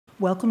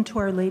Welcome to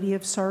Our Lady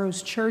of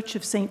Sorrows Church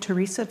of St.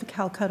 Teresa of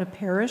Calcutta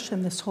Parish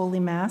and this Holy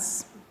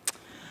Mass.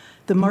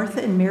 The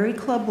Martha and Mary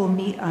Club will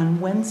meet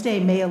on Wednesday,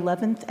 May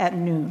 11th at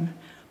noon.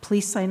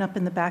 Please sign up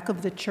in the back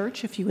of the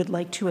church if you would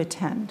like to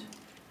attend.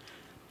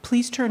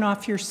 Please turn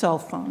off your cell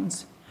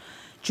phones.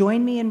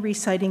 Join me in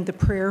reciting the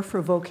prayer for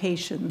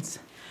vocations.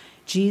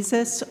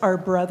 Jesus, our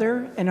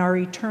brother and our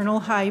eternal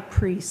high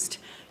priest,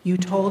 you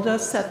told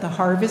us that the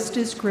harvest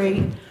is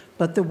great,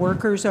 but the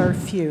workers are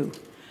few.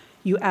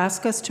 You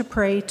ask us to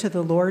pray to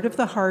the Lord of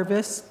the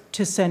harvest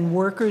to send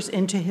workers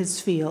into his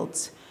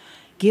fields.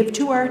 Give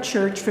to our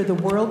church for the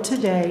world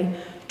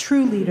today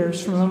true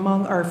leaders from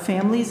among our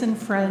families and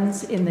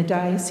friends in the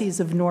Diocese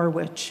of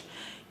Norwich.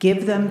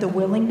 Give them the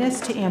willingness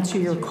to answer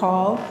your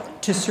call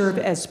to serve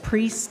as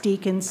priests,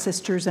 deacons,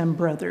 sisters, and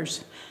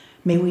brothers.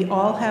 May we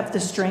all have the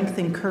strength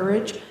and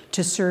courage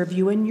to serve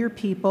you and your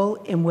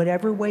people in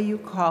whatever way you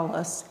call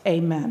us.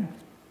 Amen.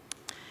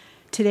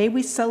 Today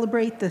we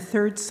celebrate the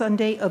third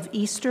Sunday of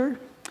Easter.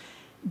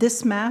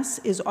 This Mass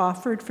is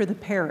offered for the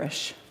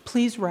parish.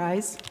 Please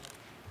rise.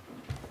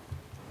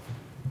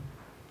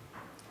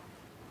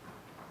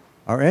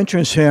 Our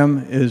entrance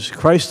hymn is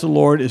Christ the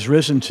Lord is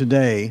Risen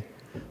Today,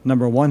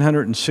 number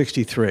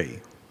 163.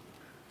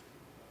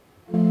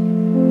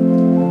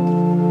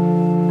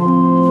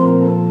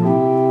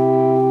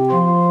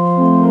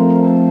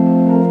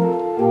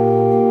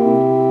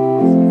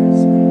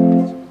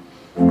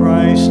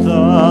 Christ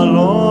the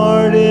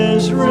Lord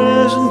is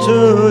risen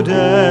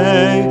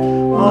today.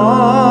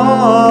 Alleluia.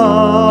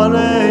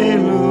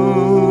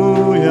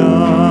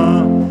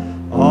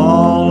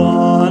 All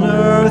on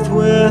earth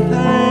with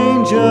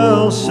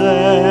angels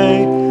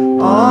say,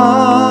 Alleluia.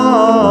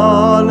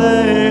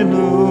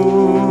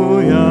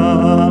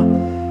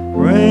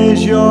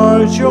 Raise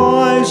your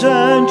joys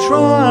and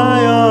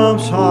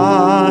triumphs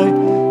high.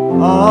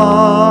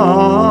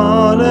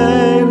 Alleluia.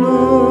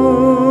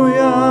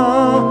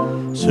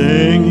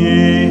 Sing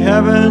ye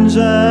heavens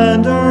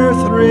and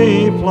earth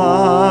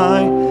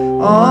reply.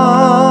 Alleluia.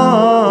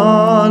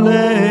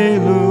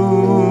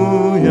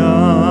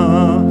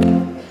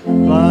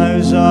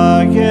 Rise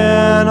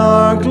again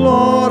our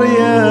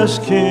glorious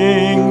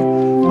King.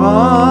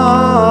 Alleluia.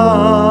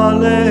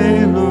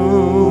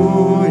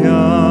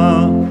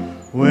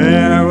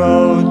 Where,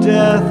 O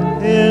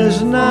death,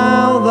 is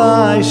now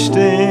thy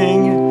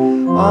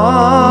sting? Alleluia.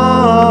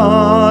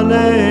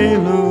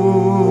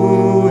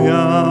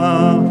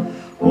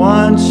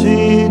 Once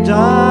he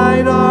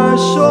died our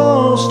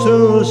souls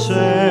to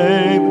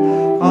save.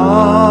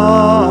 Alleluia.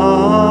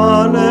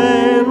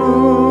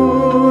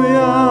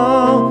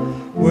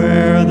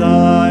 Where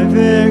thy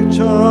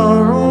victor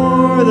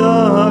o'er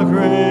the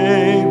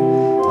grave.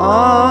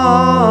 Alleluia.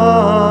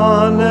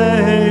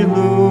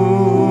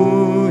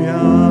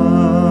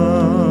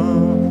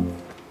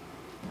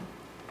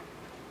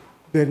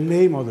 In the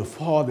name of the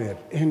Father,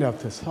 and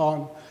of the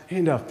Son,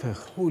 and of the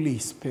Holy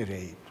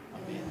Spirit.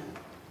 Amen.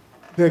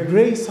 The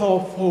grace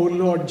of our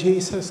Lord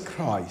Jesus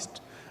Christ,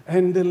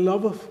 and the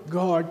love of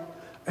God,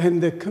 and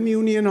the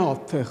communion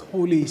of the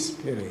Holy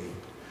Spirit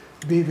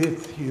be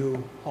with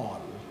you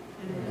all.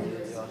 Amen.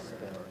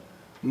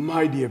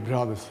 My dear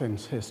brothers and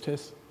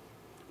sisters,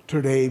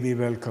 today we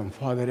welcome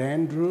Father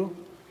Andrew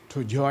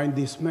to join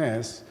this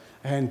Mass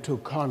and to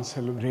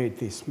concelebrate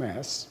this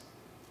Mass.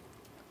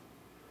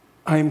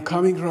 I am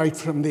coming right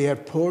from the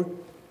airport,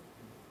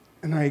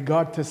 and I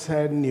got the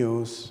sad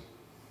news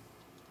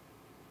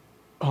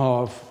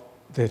of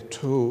the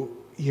two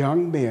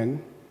young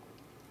men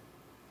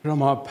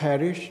from our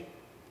parish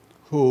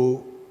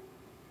who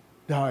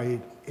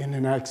died in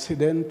an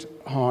accident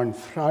on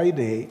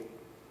Friday.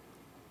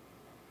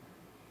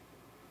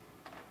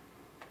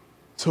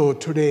 So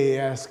today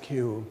I ask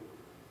you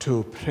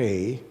to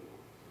pray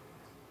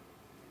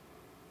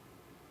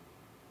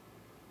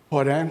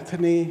for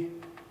Anthony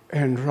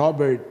and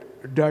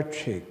Robert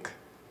Dutchick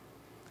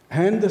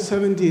and the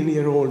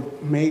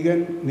 17-year-old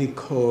Megan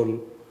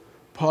Nicole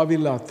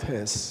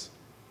Pavilates,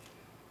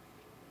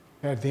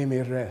 that they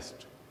may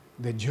rest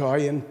the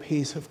joy and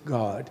peace of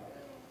God.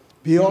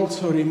 We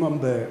also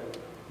remember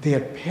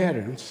their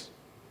parents,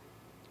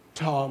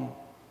 Tom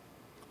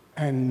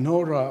and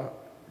Nora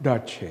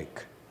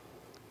Dutchick,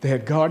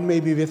 that God may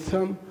be with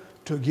them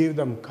to give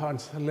them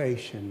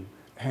consolation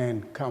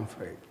and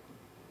comfort.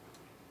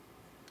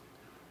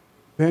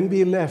 When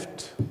we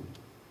left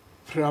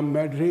from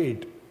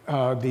Madrid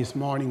this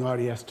morning or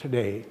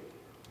yesterday,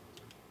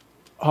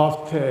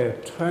 after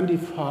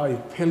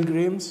 25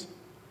 pilgrims,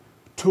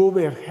 2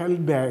 were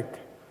held back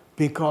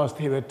because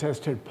they were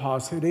tested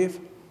positive.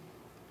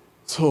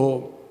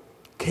 So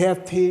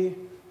Kathy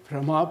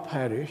from our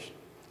parish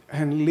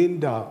and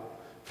Linda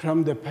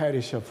from the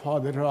parish of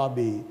Father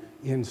Robbie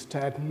in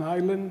Staten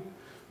Island,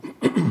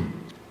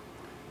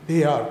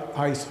 they are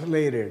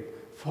isolated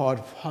for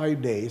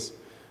 5 days.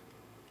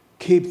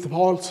 Keep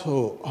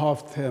also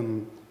of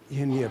them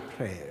in your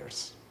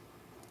prayers.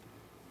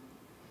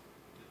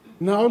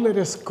 Now let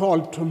us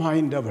call to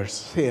mind our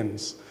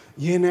sins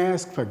and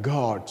ask for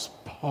God's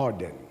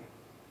pardon.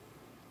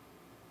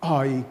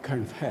 I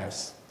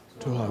confess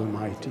to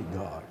Almighty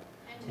God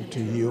To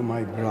you,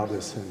 my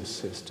brothers and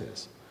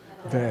sisters,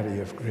 where you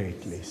have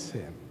greatly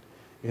sinned,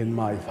 in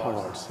my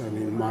thoughts and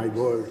in my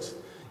words,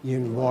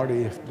 in what I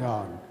have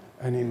done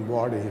and in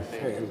what I have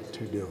failed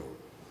to do,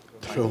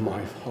 through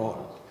my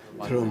fault,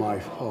 through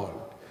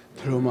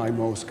my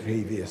most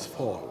grievous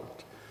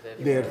fault.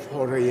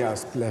 Therefore I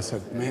ask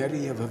Blessed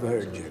Mary, ever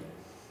Virgin,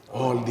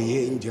 all the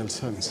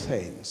angels and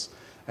saints,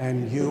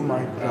 and you,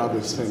 my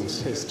brothers and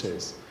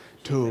sisters,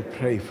 to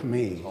pray for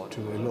me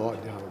to the Lord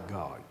our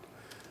God.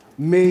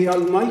 May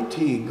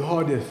Almighty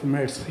God have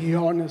mercy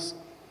on us,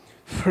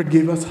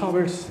 forgive us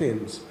our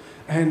sins,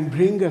 and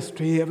bring us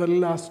to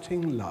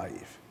everlasting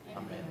life.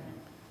 Amen.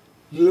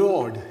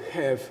 Lord,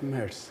 have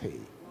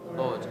mercy.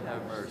 Lord,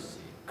 have mercy.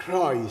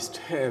 Christ,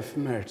 have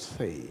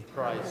mercy.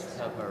 Christ,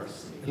 have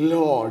mercy.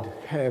 Lord,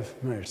 have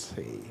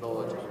mercy.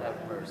 Lord,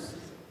 have mercy.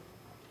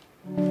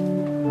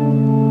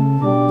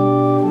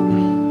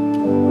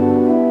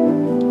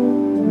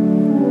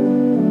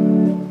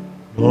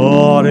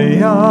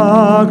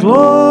 Gloria,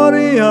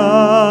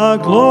 Gloria,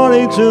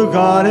 glory to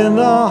God in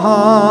the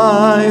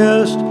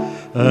highest,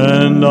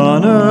 and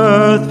on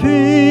earth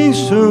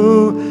peace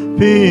to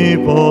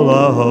people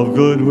of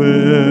good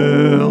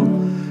will.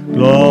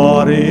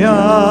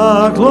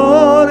 Gloria,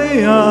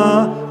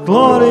 Gloria,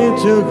 glory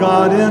to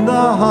God in the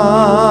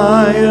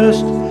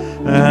highest,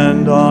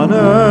 and on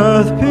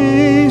earth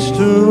peace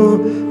to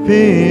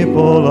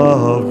people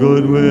of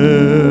good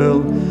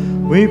will.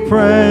 We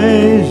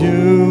praise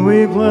you,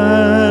 we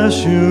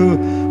bless you,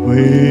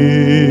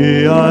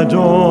 we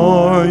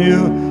adore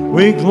you,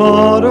 we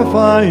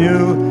glorify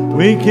you,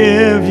 we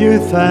give you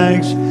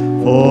thanks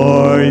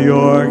for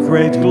your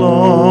great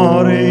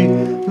glory.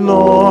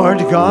 Lord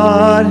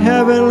God,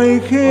 heavenly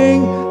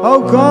King,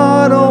 O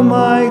God,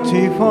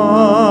 almighty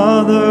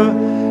Father,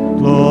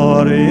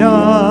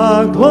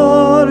 Gloria,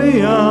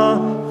 Gloria,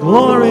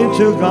 glory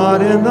to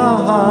God in the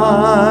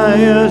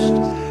highest,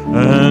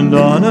 and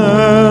on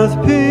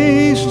earth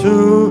peace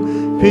to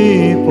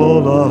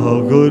people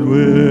of good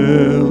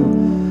will.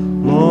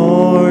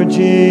 Lord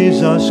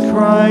Jesus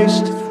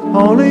Christ,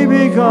 only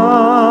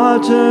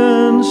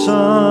begotten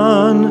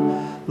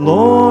Son,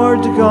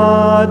 Lord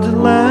God,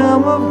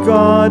 Lamb of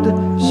God,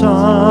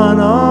 Son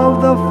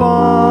of the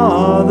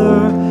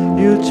Father,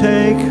 you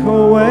take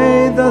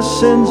away the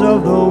sins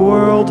of the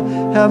world,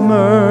 have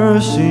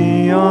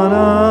mercy on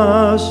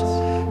us.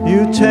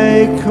 You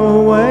take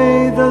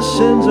away the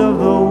sins of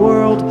the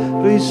world,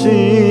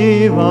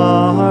 receive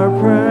our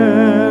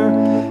prayer.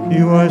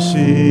 You are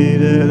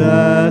seated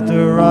at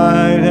the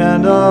right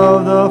hand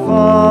of the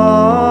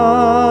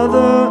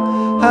Father.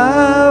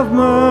 Have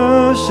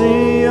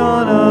mercy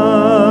on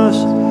us.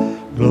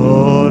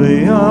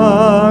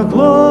 Gloria,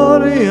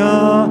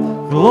 Gloria,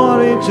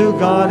 glory to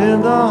God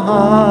in the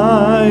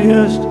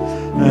highest,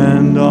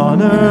 and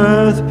on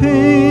earth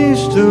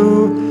peace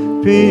to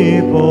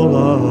people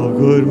of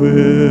good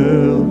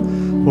will.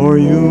 For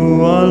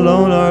you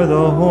alone are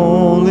the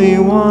Holy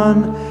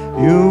One,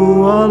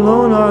 you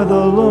alone are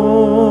the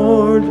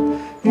Lord,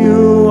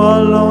 you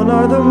alone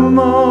are the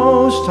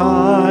Most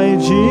High,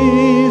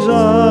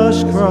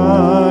 Jesus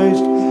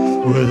Christ,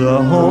 with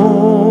the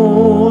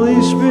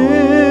Holy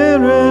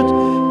Spirit,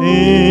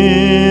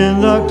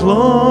 in the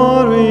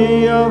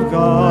glory of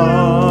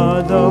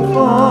God the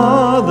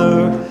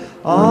Father.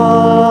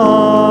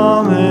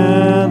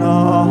 Amen,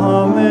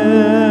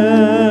 amen.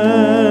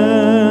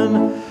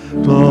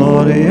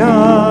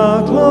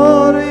 Gloria,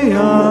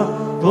 Gloria,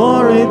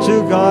 glory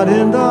to God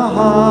in the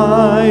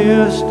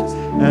highest,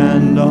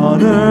 and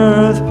on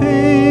earth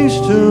peace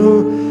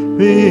to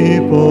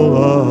people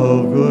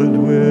of good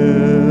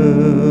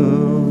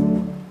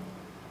will.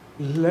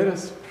 Let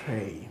us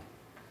pray.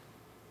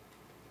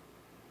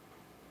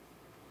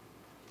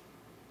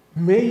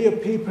 May your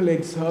people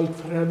exult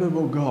forever,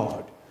 O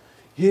God,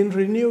 in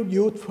renewed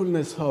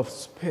youthfulness of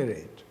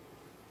spirit,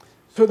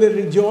 so that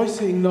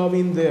rejoicing now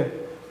in the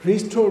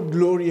restored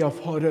glory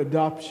of our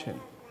adoption,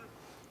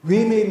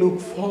 we may look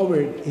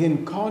forward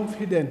in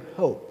confident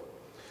hope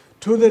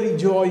to the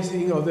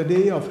rejoicing of the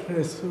day of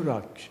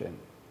resurrection.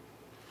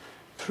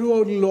 Through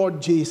our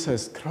Lord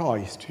Jesus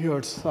Christ,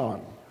 your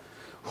Son,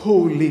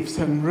 who lives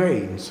and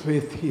reigns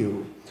with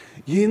you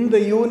in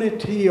the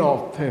unity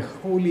of the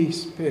Holy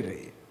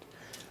Spirit,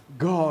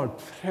 God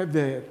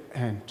forever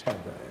and ever.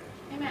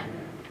 Amen.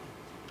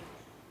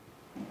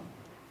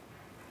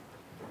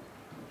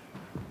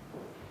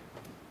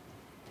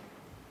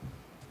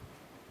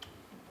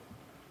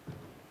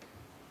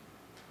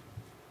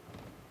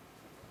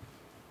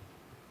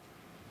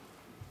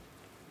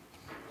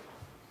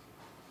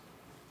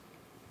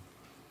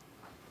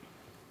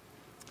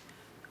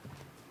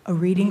 A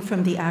reading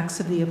from the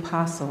Acts of the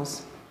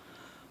Apostles.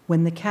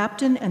 When the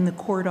captain and the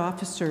court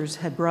officers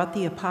had brought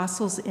the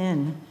apostles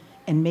in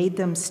and made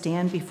them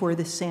stand before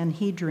the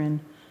Sanhedrin,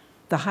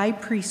 the high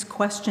priest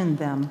questioned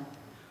them.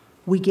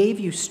 "We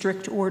gave you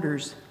strict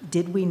orders,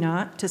 did we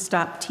not, to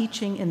stop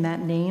teaching in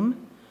that name?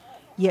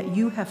 Yet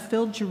you have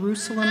filled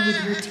Jerusalem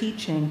with your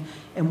teaching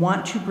and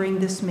want to bring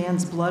this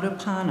man's blood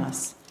upon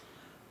us."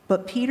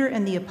 But Peter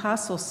and the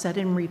apostles said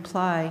in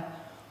reply,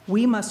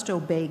 We must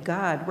obey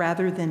God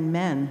rather than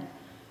men.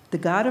 The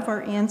God of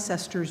our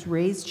ancestors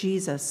raised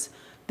Jesus,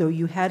 though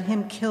you had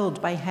him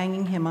killed by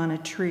hanging him on a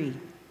tree.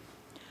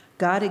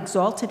 God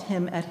exalted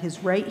him at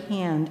his right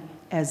hand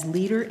as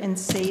leader and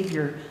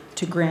savior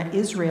to grant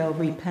Israel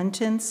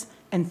repentance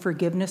and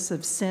forgiveness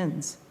of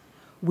sins.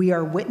 We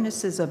are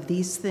witnesses of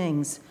these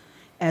things,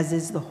 as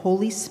is the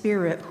Holy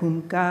Spirit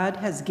whom God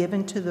has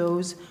given to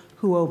those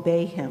who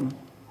obey him.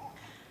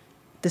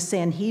 The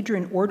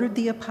Sanhedrin ordered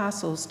the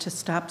apostles to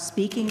stop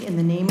speaking in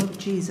the name of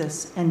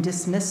Jesus and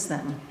dismiss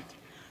them.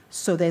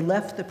 So they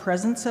left the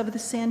presence of the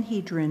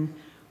Sanhedrin,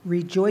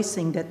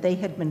 rejoicing that they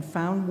had been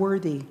found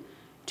worthy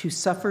to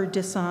suffer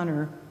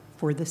dishonor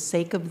for the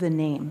sake of the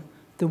name.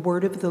 The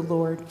word of the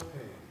Lord.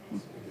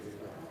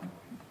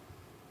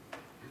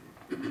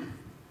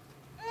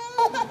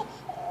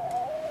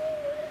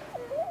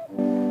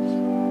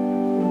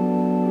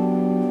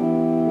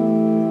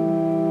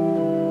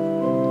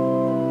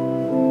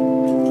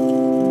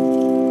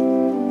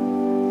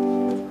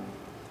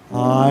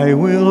 I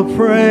will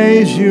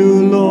praise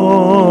you,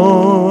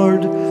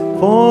 Lord,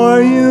 for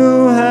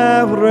you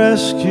have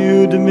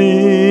rescued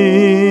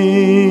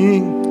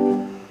me.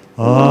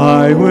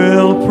 I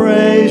will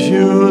praise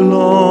you,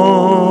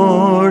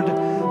 Lord,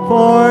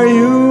 for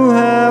you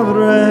have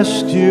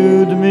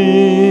rescued me.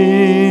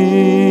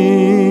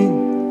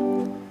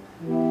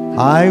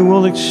 I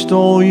will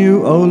extol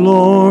you, O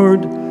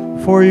Lord,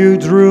 for you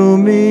drew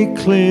me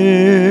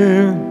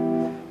clear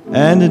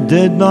and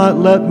did not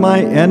let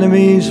my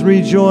enemies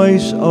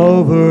rejoice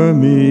over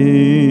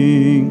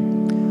me.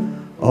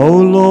 O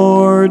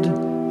Lord,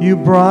 you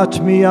brought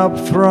me up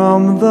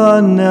from the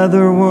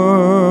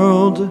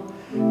netherworld.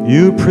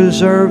 You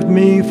preserved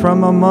me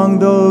from among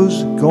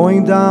those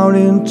going down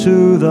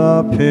into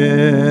the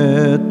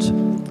pit.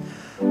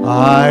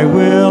 I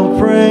will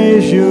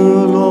praise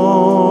you,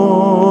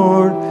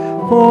 Lord,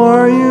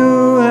 for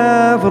you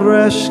have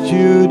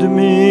rescued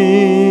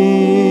me.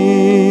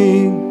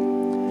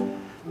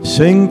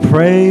 Sing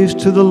praise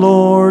to the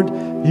Lord,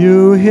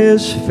 you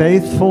his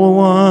faithful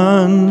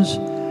ones,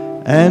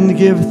 and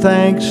give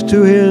thanks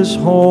to his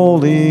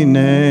holy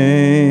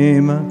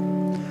name.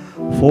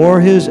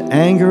 For his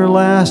anger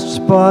lasts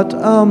but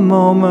a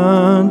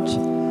moment,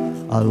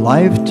 a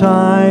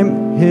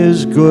lifetime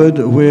his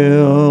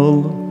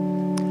goodwill.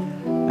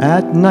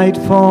 At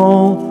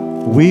nightfall,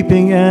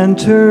 weeping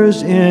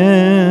enters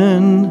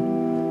in,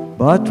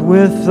 but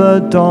with the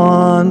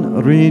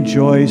dawn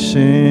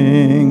rejoicing.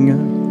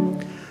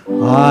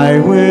 I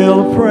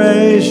will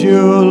praise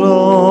you,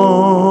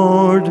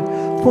 Lord,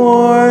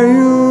 for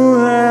you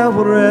have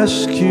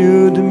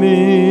rescued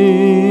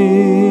me.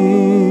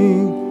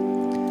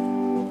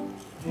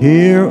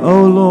 Hear,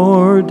 O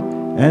Lord,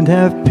 and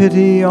have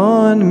pity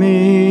on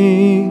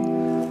me.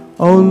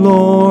 O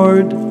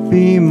Lord,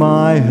 be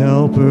my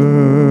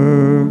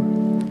helper.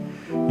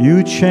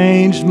 You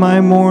changed my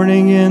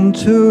mourning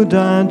into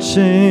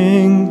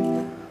dancing.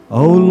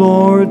 O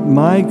Lord,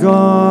 my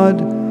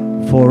God,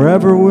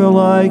 forever will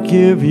I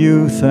give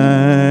you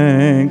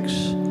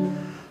thanks.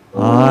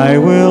 I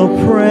will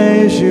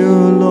praise you,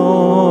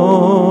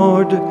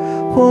 Lord,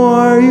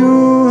 for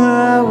you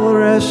have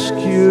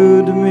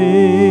rescued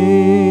me.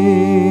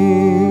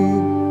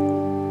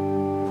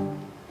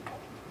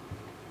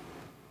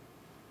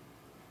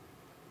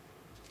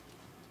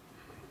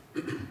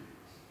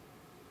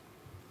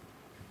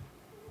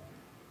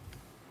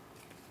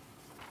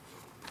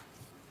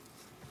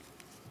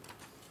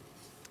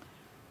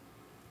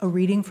 A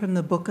reading from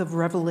the book of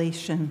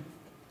Revelation.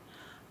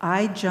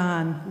 I,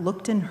 John,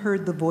 looked and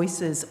heard the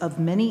voices of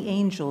many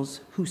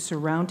angels who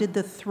surrounded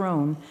the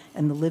throne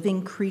and the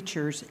living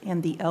creatures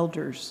and the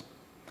elders.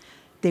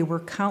 They were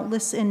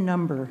countless in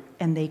number,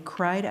 and they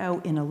cried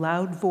out in a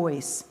loud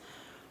voice,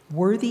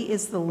 "Worthy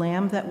is the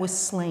Lamb that was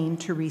slain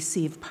to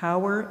receive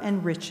power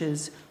and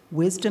riches,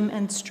 wisdom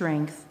and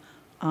strength,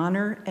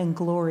 honor and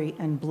glory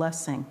and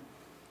blessing."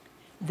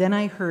 Then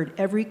I heard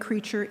every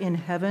creature in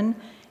heaven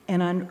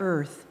and on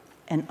earth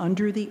and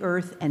under the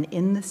earth and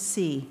in the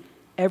sea,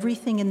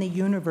 everything in the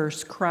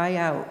universe cry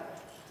out,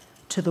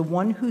 "To the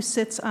one who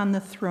sits on the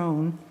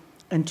throne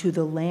and to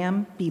the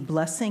Lamb be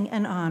blessing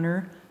and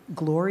honor,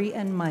 glory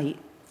and might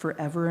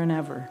forever and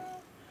ever."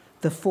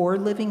 The four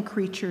living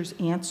creatures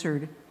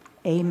answered,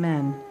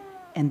 "Amen,"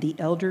 and the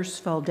elders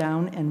fell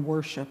down and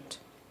worshiped.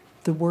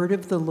 The word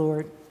of the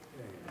Lord.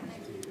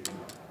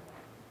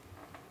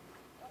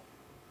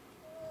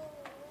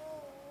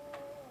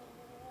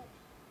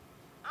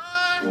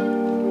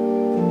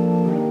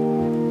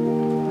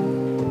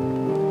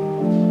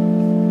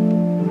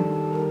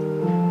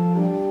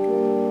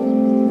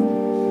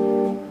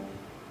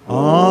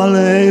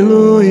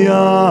 Alleluia,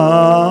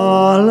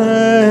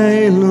 alleluia,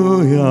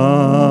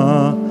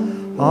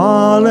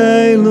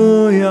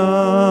 alleluia,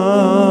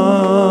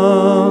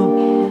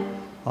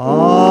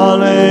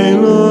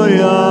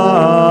 alleluia,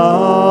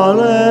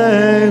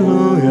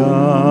 alleluia,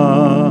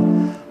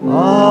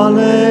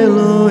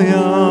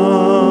 alleluia.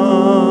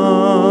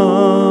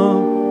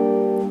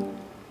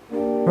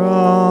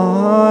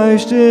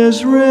 Christ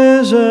is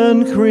risen,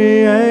 sovereign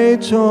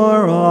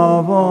creator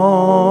of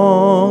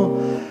all,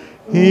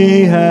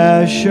 he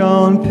has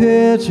shown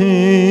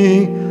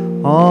pity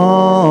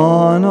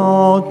on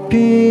all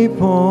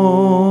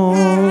people.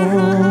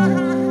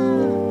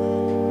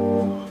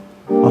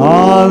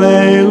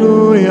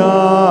 Alleluia,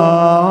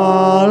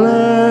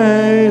 alleluia,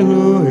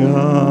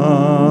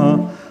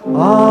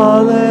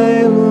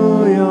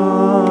 alleluia.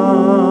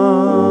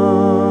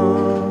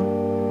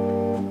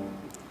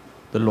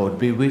 The Lord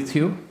be with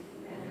you.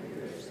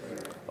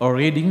 A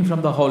reading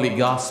from the Holy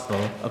Gospel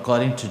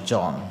according to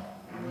John.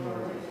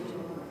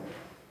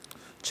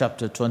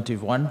 Chapter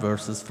 21,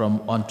 verses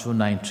from 1 to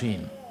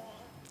 19.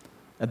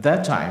 At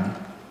that time,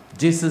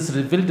 Jesus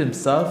revealed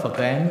himself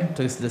again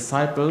to his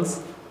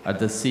disciples at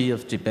the Sea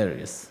of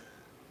Tiberias.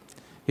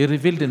 He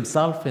revealed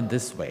himself in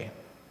this way.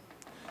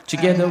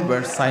 Together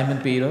were Simon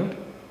Peter,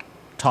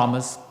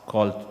 Thomas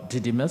called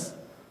Didymus,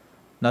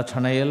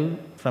 Nathanael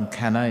from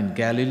Cana in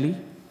Galilee,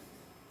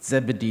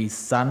 Zebedee's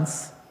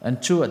sons, and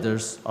 2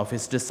 others of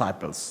his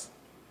disciples.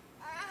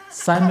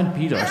 Simon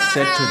Peter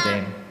said to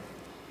them,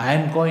 "I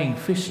am going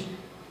fishing."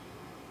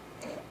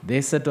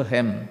 They said to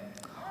him,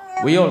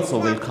 "We also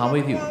will come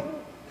with you."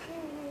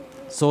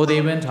 So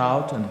they went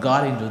out and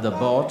got into the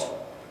boat,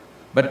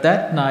 but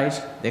that night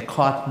they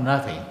caught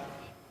nothing.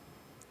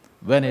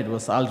 When it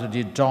was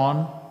already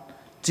dawn,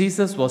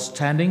 Jesus was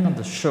standing on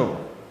the shore,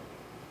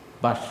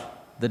 but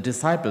the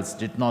disciples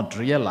did not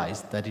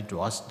realize that it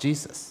was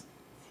Jesus.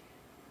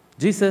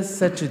 Jesus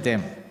said to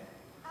them,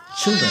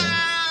 "Children,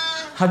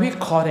 have you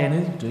caught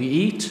anything to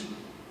eat?"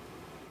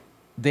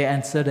 They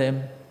answered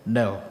him,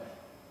 "No."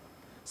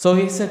 So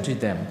he said to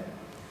them,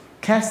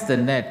 "Cast the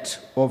net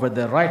over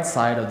the right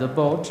side of the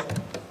boat,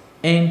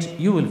 and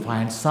you will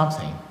find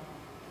something."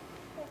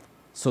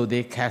 So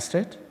they cast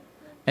it,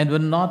 and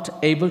were not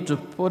able to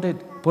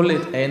pull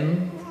it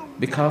in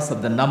because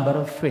of the number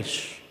of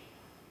fish.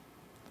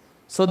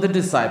 So the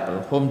disciple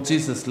whom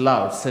Jesus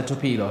loved said to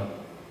Peter,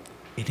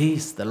 "It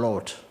is the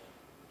Lord."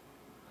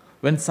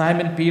 When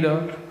Simon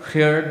Peter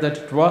heard that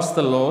it was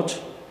the Lord,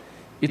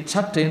 he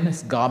tucked in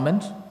his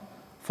garment,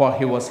 for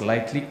he was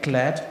lightly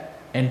clad,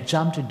 and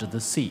jumped into the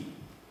sea.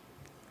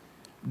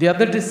 The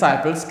other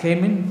disciples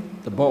came in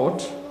the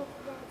boat,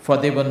 for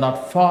they were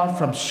not far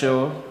from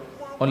shore,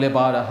 only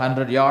about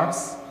 100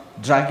 yards,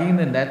 dragging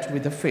the net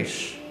with the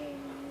fish.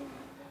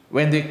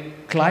 When they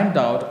climbed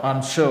out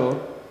on shore,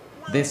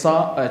 they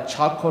saw a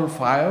charcoal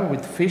fire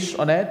with fish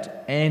on it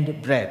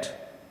and bread.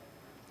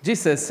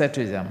 Jesus said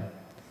to them,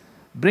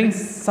 "Bring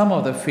some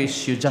of the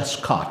fish you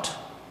just caught."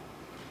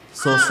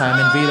 So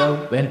Simon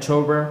Peter went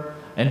over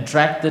and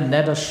dragged the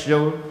net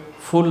ashore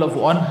full of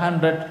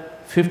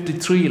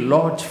 153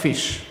 large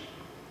fish.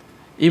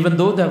 Even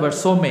though there were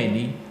so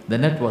many, the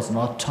net was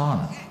not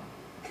torn.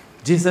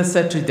 Jesus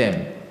said to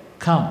them,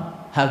 "Come,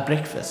 have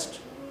breakfast."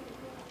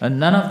 And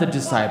none of the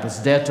disciples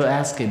dared to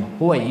ask him,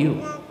 "Who are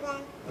you?"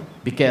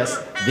 because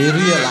they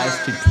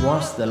realized it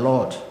was the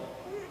Lord.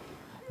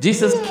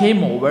 Jesus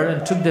came over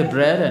and took the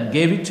bread and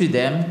gave it to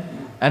them,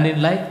 and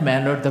in like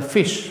manner the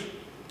fish.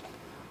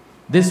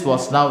 This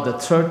was now the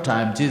 3rd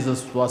time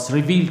Jesus was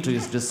revealed to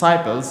his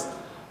disciples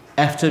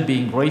after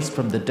being raised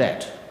from the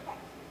dead.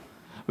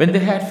 When they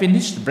had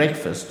finished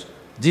breakfast,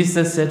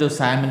 Jesus said to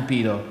Simon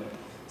Peter,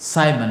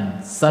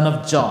 "Simon, son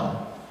of John,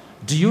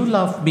 do you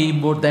love me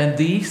more than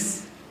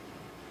these?"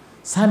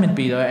 Simon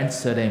Peter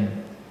answered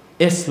him,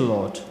 "Yes,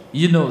 Lord,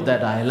 you know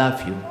that I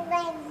love you."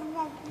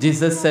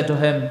 Jesus said to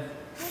him,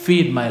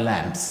 "Feed my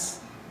lambs."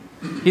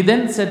 He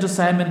then said to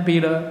Simon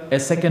Peter a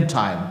second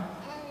time,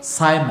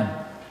 "Simon,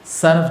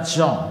 son of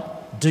John,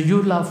 do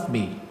you love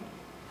me?"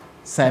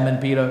 Simon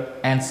Peter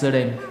answered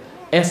him,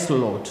 "Yes,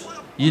 Lord,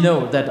 you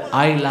know that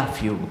I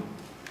love you."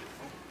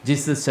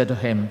 Jesus said to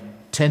him,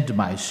 "Tend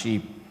my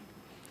sheep."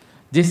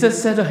 Jesus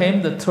said to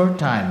him the 3rd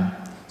time,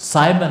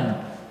 "Simon,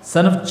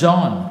 son of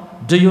John,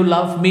 do you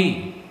love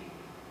me?"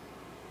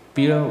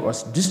 Peter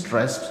was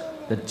distressed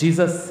that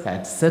Jesus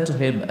had said to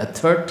him a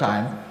 3rd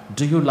time,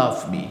 "Do you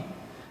love me?"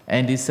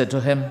 And he said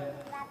to him,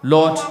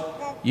 "Lord,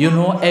 you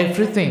know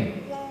everything.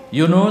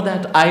 You know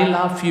that I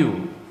love you."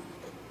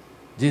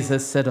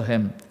 Jesus said to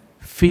him,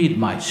 "Feed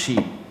my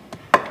sheep.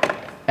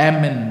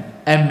 Amen,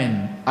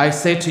 amen, I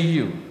say to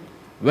you,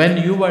 when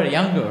you were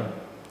younger,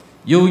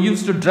 you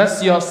used to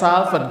dress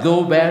yourself and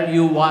go where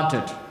you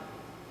wanted.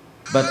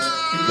 But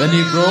when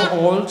you grow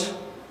old,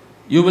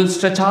 you will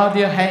stretch out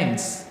your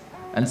hands,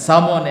 and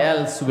someone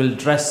else will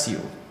dress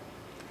you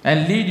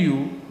and lead you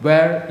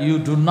where you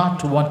do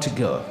not want to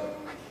go."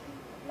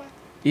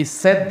 He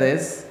said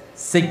this,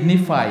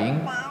 signifying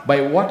by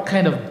what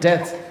kind of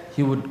death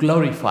he would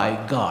glorify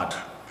God.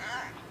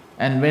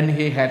 And when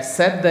he had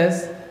said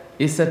this,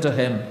 he said to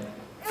him,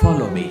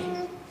 "Follow me."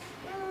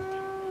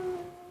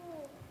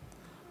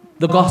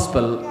 The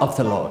Gospel of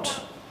the Lord.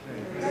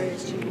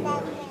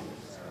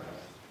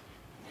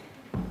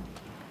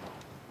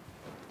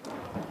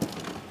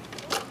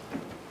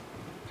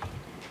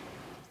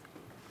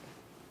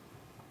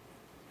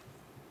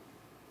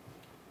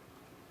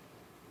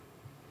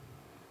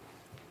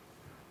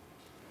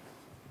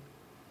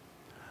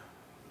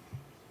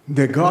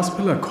 The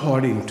Gospel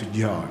according to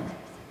John.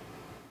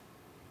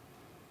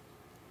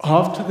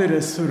 After the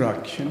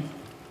resurrection,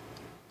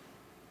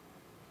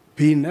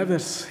 we never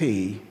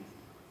see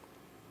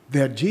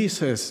that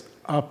Jesus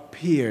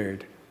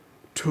appeared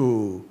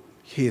to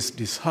his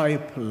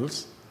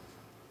disciples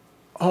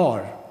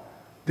or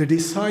the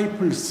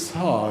disciples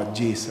saw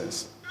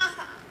Jesus.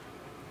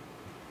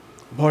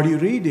 What you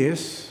read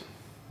is,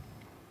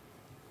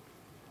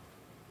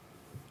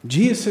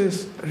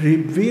 Jesus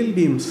revealed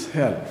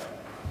himself.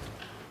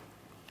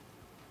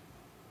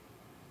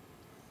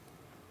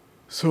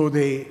 So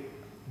the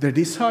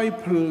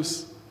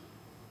disciples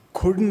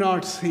could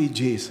not see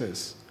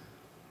Jesus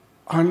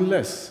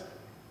unless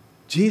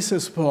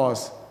Jesus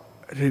was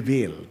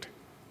revealed.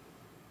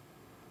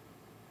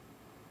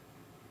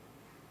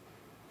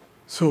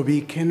 So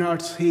we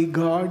cannot see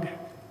God,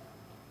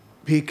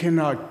 we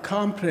cannot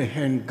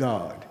comprehend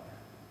God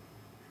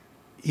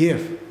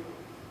if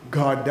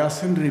God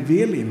doesn't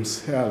reveal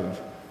himself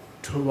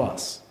to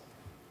us.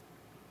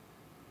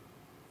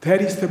 That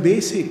is the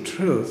basic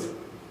truth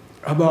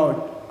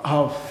about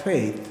our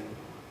faith.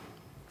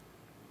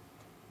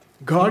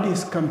 God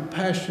is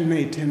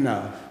compassionate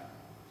enough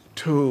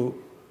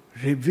to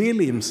reveal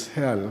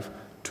himself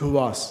to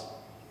us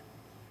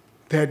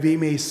that we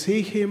may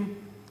see him,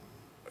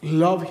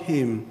 love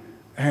him,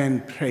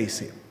 and praise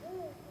him.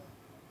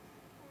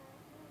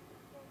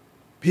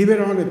 We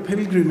were on a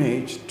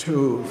pilgrimage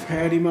to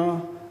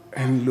Fatima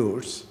and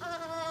Lourdes.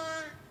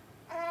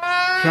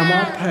 From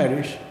our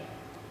parish,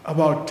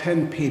 about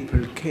 10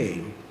 people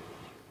came.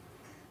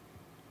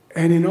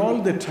 And in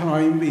all the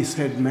time we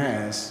said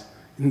Mass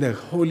in the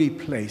holy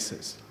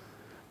places,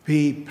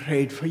 we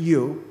prayed for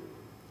you,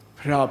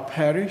 for our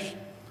parish,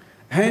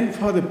 and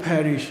for the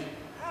parish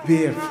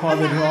where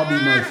Father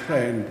Robbie, my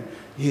friend,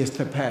 is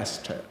the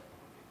pastor.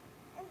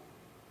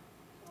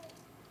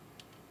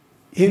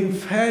 In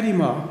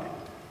Fatima,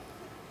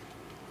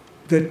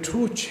 the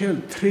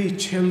three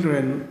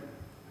children,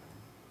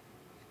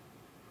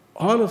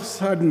 all of a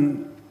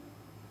sudden,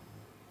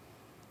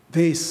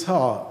 they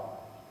saw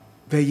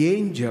the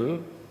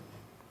angel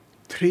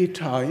 3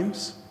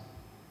 times.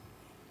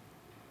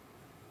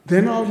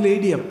 Then Our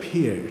Lady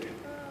appeared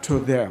to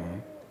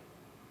them.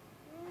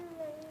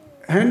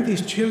 And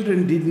these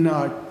children did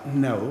not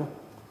know,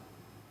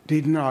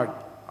 did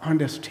not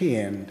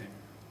understand.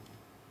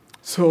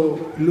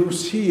 So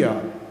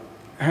Lucia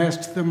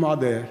asked the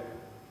mother,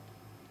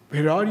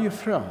 "Where are you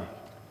from?"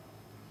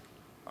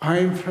 "I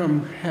am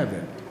from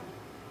heaven."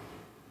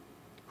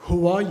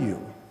 "Who are you?"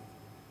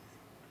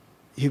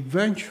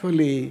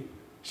 Eventually,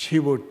 she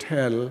would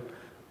tell,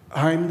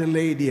 "I'm the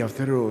Lady of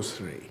the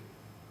Rosary."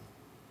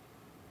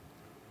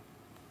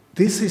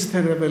 This is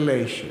the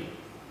revelation.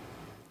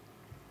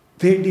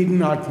 They did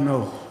not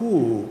know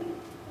who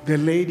the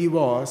lady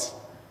was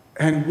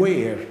and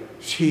where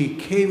she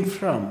came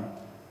from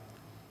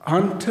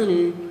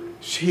until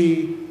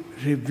she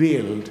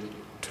revealed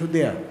to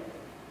them.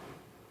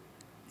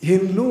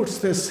 In Lourdes,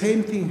 the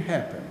same thing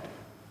happened.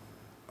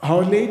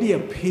 Our Lady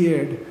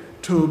appeared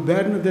to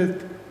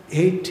Bernadette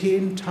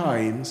 18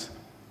 times,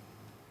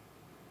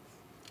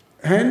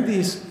 and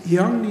this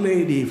young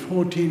lady,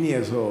 14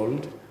 years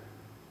old,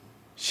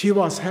 she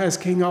was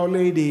asking Our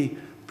Lady,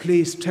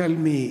 "Please tell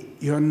me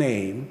your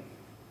name."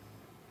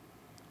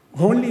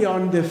 Only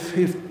on the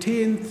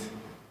 15th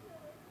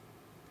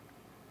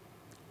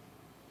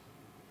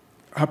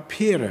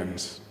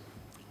appearance,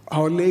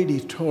 Our Lady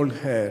told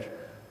her,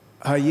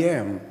 "I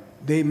am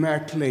the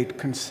Immaculate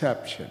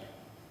Conception."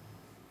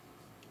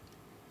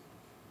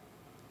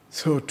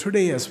 So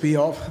today, as we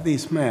offer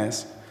this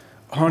Mass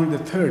on the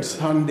 3rd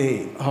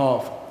Sunday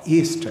of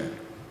Easter,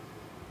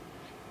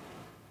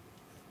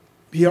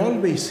 we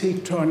always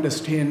seek to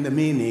understand the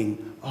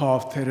meaning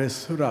of the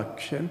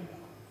resurrection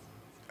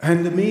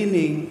and the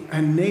meaning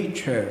and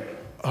nature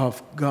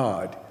of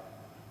God.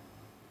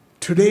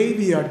 Today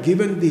we are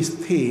given this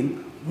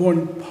theme.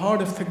 One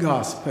part of the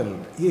gospel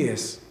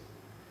is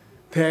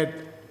that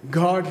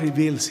God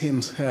reveals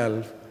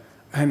himself,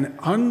 and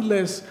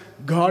unless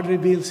God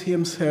reveals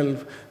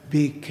himself,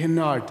 we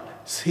cannot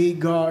see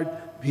God,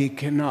 we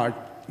cannot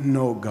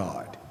know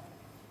God.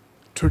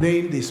 Today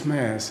in this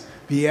Mass,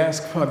 we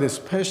ask for the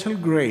special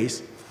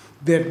grace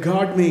that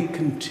God may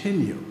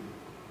continue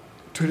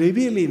to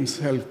reveal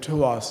himself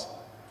to us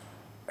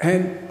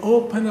and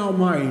open our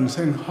minds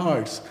and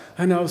hearts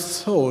and our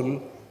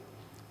soul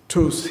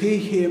to see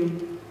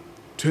him,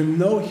 to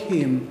know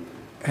him,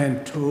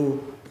 and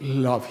to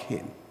love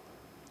him.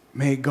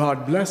 May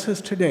God bless us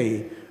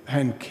today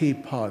and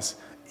keep us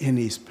in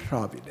his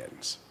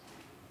providence.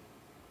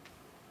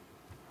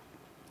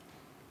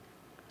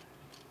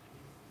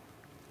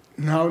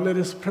 Now let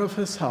us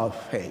profess our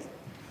faith.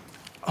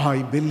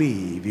 I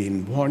believe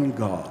in one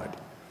God,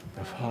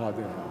 the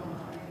Father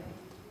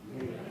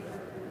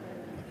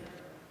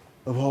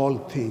of all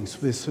things,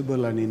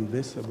 visible and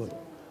invisible.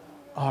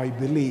 I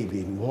believe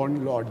in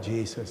one Lord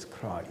Jesus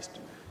Christ,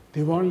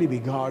 the only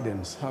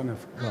begotten Son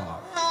of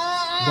God,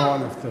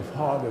 born of the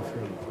Father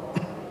from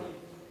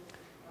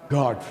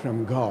God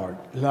from God,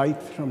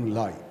 light from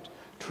light,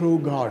 true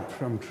God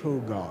from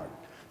true God,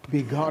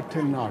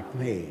 begotten, not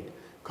made,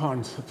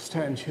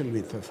 consubstantial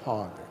with the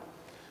Father.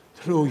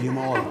 Through him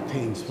all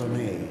things were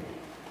made.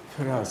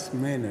 For us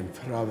men and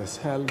for our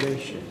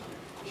salvation,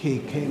 he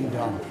came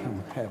down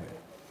from heaven,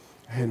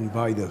 and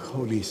by the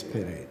Holy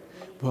Spirit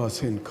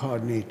was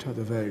incarnate of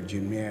the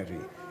Virgin Mary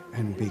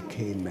and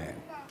became man.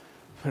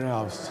 For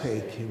our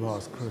sake he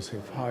was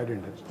crucified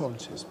under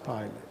Pontius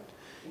Pilate.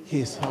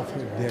 He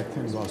suffered death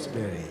and was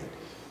buried,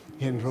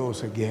 and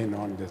rose again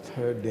on the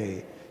third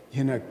day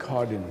in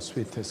accordance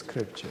with the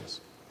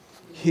Scriptures.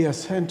 He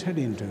ascended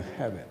into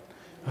heaven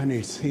and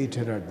is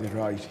seated at the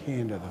right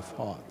hand of the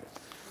Father,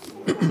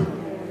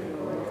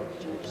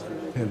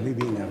 the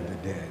living and the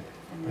dead,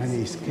 and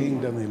his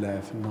kingdom will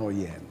have no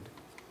end.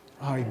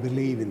 I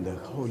believe in the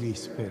Holy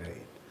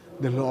Spirit,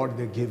 the Lord,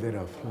 the giver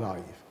of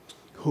life,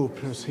 who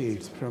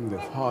proceeds from the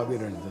Father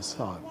and the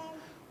Son,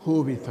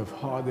 who with the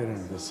Father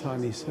and the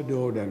Son is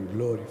adored and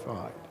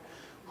glorified,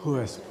 who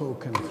has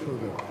spoken through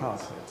the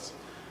prophets.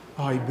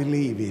 I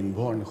believe in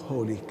one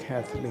holy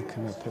Catholic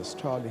and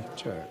Apostolic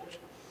Church.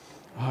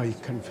 I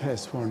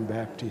confess one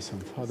baptism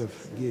for the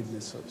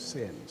forgiveness of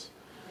sins,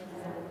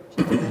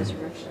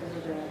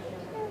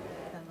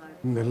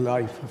 in the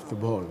life of the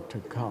world to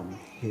come.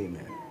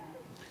 Amen.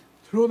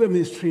 Through the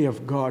mystery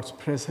of God's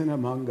presence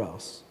among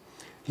us,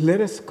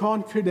 let us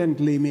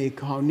confidently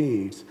make our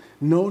needs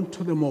known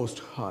to the Most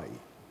High.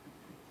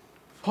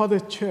 For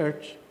the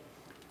Church,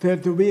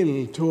 that the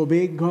will to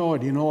obey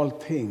God in all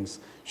things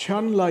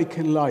shone like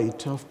a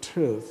light of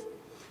truth,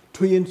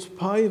 to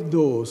inspire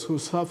those who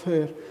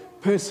suffer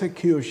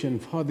persecution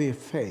for their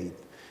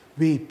faith,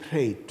 we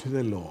pray to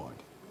the Lord.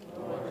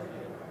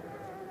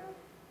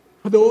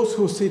 For those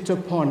who sit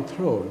upon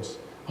thrones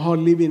or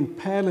live in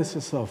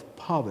palaces of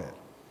power,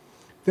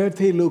 that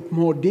they look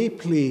more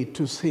deeply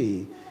to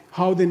see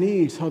how the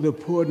needs of the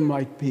poor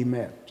might be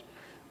met,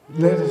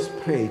 let us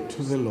pray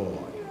to the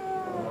Lord.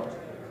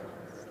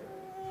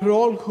 For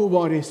all who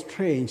are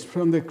estranged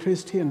from the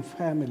Christian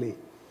family,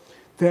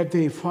 that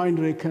they find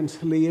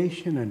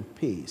reconciliation and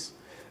peace,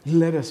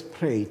 let us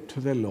pray to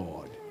the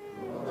Lord.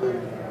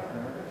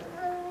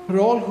 For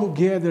all who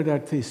gathered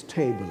at this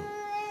table,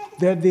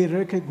 that they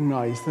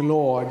recognize the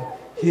Lord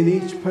in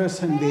each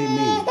person they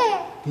meet,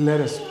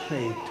 let us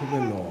pray to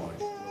the Lord.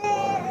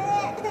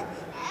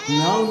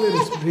 Now let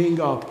us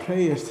bring our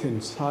prayers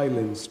in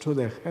silence to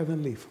the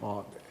Heavenly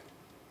Father.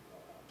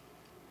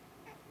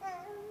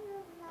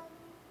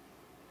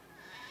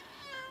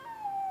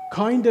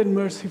 Kind and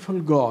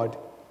merciful God,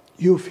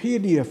 you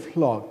feed your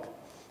flock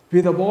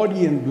with the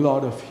body and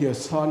blood of your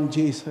Son,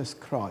 Jesus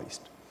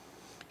Christ.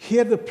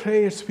 Hear the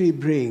prayers we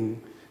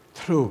bring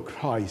through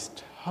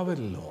Christ our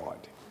Lord.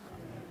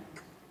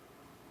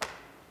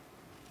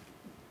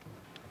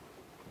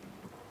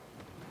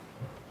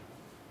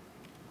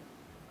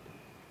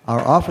 Our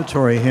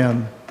offertory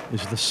hymn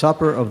is the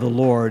Supper of the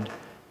Lord,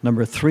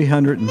 number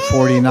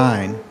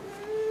 349.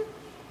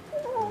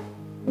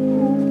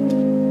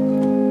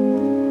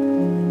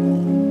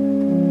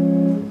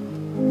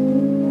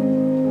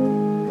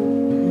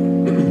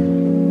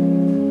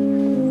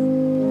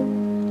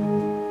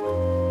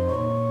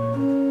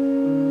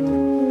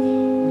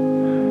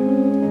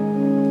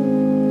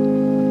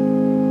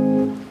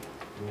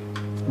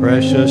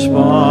 Precious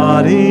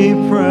body,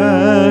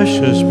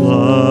 precious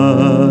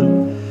blood,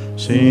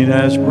 seen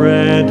as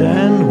bread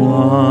and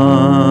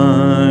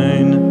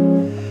wine.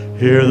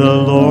 Here the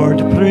Lord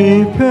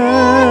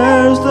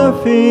prepares the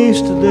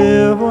feast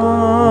divine.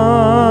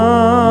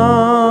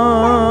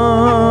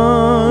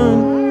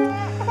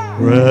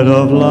 Bread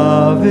of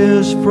love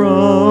is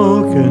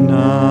broken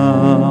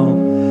now,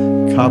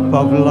 cup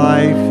of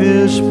life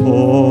is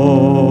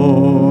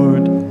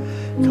poured.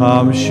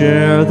 Come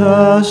share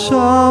the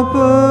supper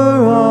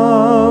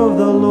of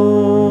the Lord.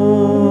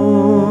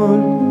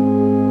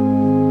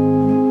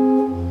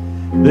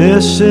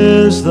 This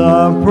is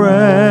the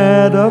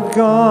bread of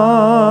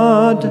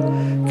God,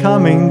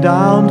 coming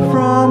down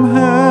from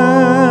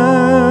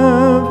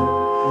heaven,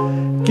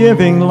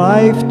 giving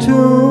life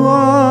to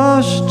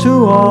us,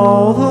 to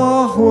all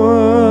the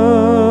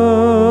world.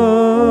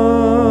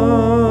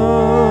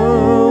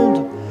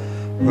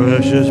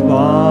 Precious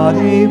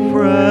body,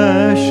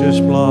 precious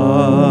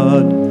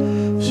blood,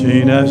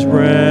 seen as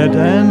bread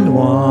and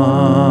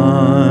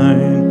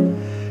wine.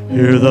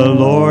 Here the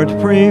Lord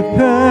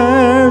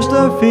prepares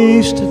the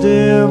feast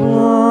divine.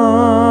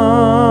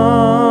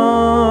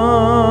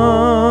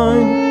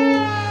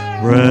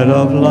 Bread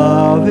of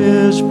love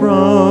is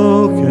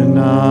broken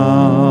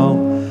now,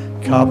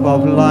 cup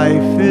of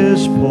life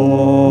is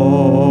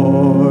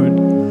poured.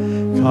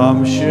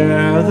 Come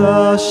share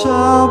the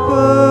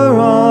supper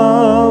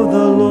of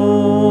the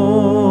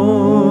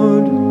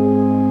Lord.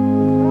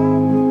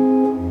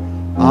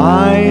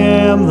 I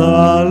am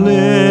the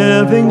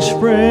living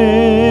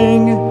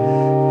spring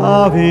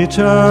of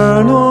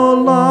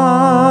eternal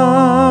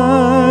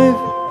life.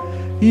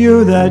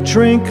 You that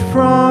drink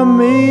from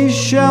me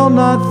shall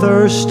not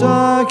thirst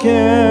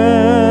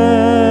again.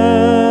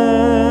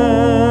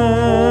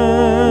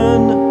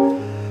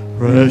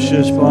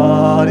 Precious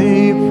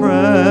body,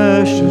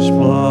 precious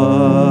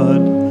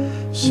blood,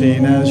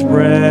 seen as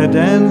bread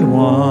and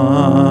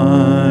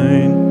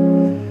wine.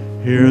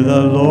 Here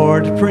the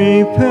Lord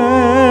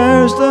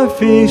prepares the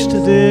feast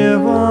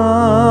divine.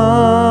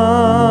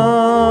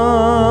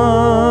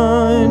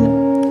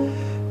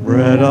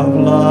 Bread of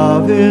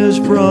love is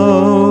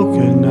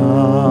broken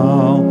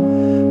now,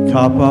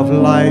 cup of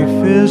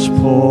life is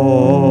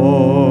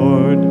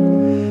poured.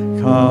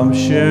 Come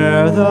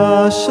share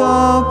the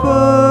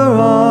supper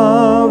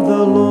of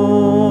the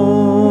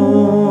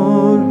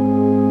Lord.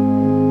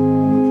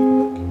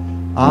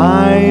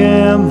 I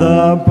am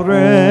the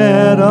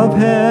bread of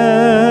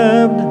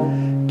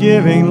heaven,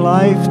 giving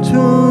life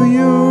to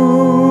you.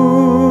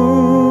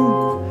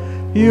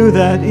 You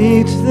that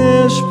eat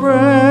this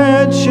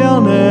bread shall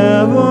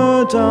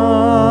never die.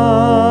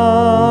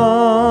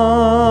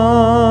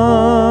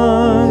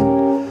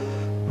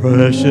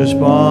 Precious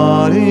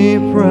body,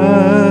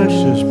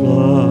 precious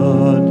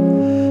blood,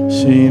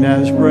 seen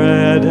as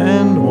bread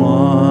and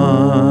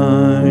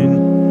wine.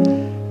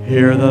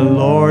 Here the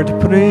Lord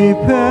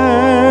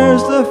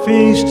prepares the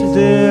feast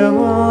divine.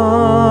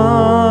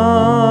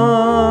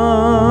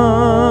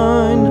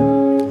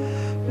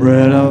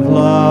 Bread of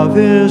love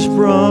is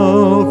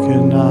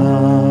broken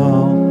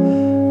now,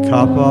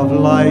 cup of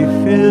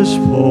life is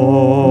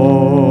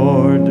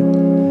poured.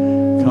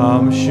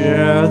 Come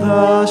share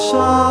the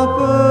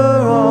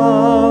supper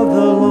of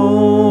the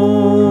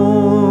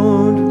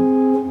Lord.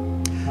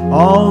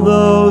 All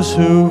those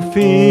who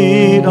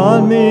feed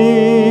on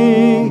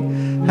me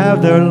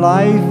have their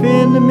life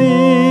in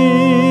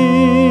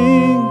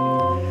me,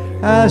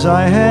 as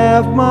I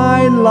have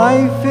my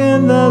life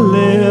in the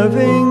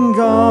living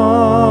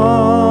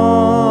God.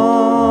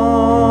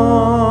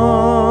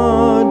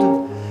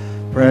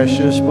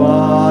 Precious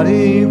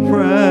body,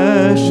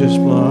 precious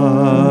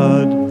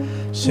blood,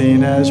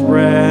 seen as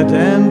bread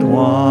and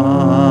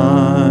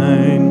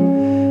wine.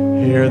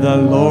 Here the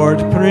Lord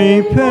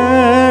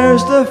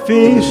prepares the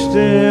feast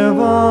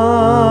divine.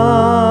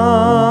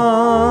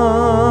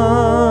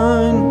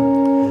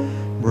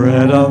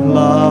 Bread of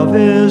love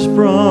is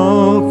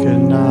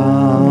broken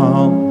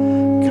now,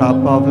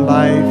 cup of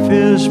life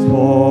is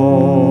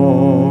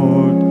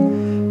poured.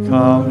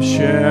 Come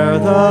share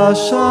the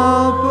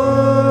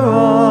supper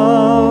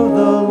of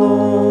the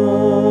Lord.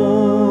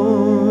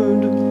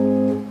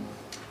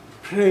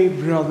 Pray,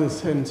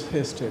 brothers and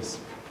sisters,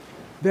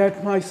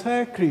 that my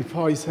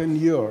sacrifice and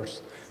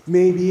yours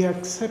may be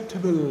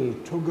acceptable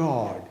to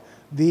God,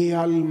 the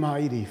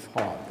Almighty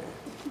Father.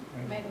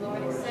 May the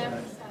Lord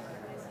accept the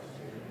sacrifice.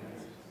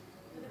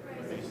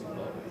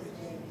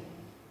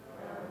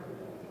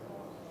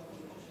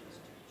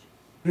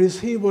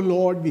 Receive, O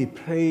Lord, we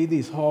pray,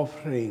 these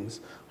offerings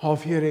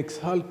of your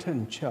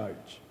exultant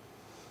church.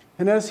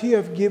 And as you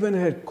have given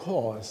her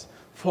cause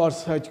for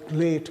such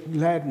great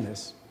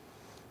gladness,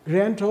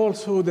 grant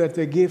also that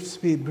the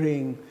gifts we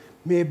bring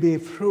may bear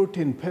fruit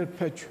in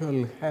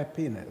perpetual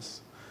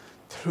happiness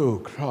through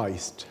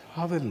Christ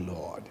our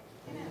Lord.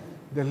 Amen.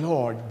 The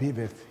Lord be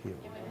with you.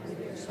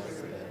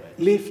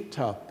 Lift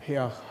up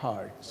your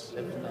hearts.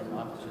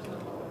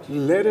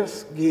 Let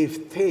us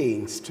give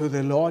thanks to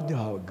the Lord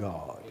our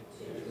God.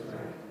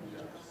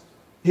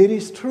 It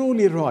is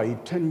truly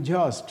right and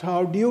just,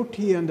 our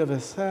duty and our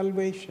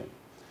salvation,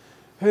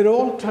 at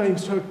all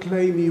times to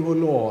acclaim you, O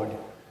Lord,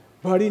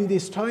 but in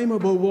this time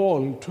above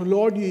all, to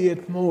laud you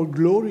yet more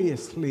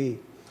gloriously,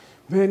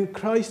 when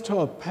Christ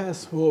our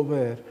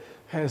Passover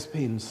has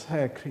been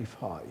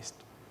sacrificed.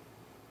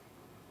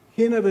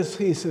 He never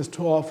ceases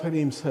to offer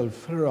himself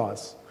for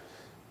us,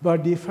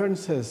 but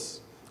defends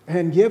us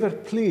and ever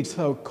pleads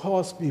our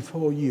cause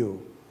before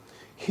you.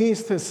 He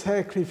is the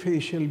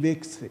sacrificial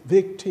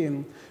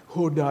victim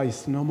who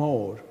dies no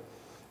more,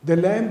 the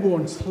Lamb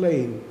once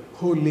slain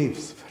who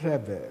lives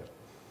forever.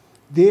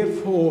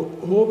 Therefore,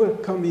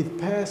 overcome with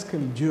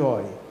paschal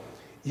joy,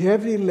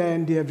 every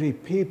land, every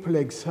people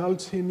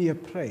exalts in your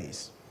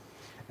praise,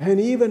 and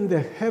even the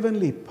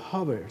heavenly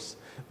powers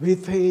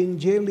with the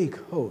angelic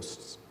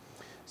hosts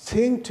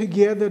sing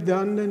together the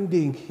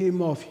unending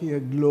hymn of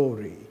your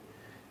glory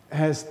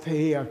as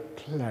they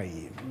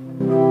acclaim.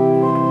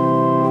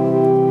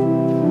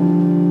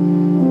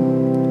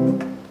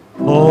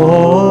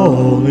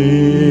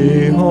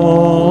 Holy,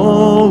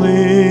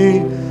 holy,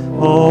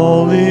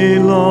 holy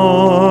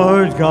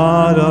Lord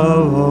God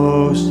of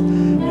hosts,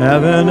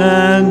 heaven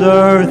and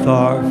earth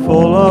are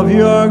full of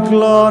your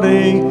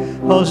glory.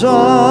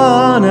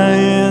 Hosanna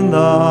in the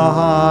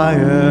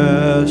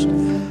highest.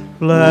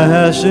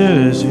 Blessed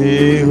is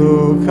he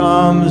who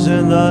comes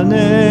in the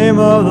name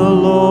of the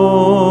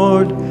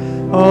Lord.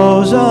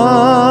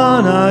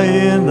 Hosanna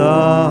in the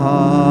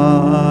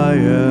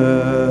highest.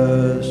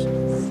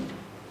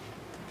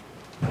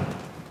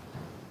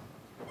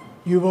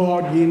 You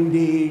are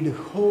indeed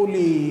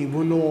holy, O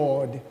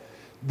Lord,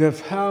 the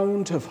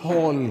fount of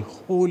all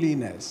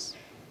holiness.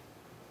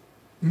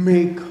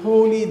 Make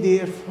holy,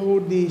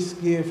 therefore, these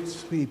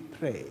gifts, we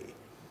pray,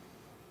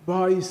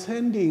 by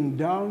sending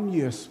down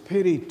your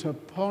Spirit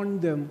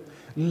upon them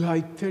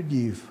like the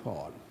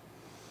dewfall.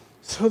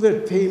 so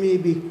that they may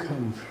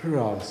become for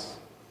us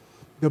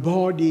the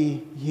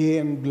body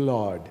and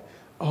blood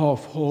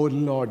of our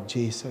Lord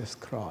Jesus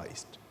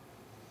Christ.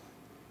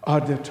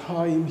 At the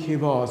time he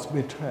was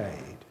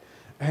betrayed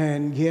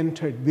and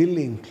entered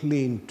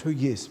willingly into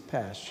his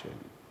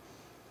passion,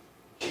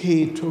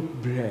 he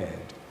took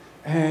bread,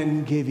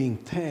 and giving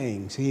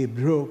thanks, he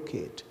broke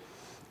it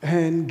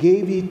and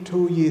gave it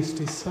to his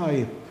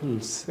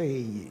disciples,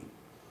 saying,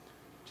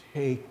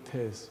 "Take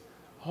this,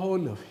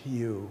 all of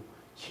you,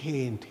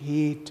 and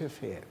eat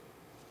of it.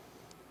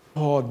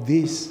 For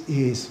this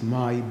is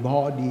my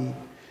body,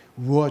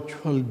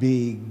 which will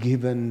be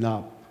given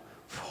up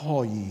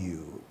for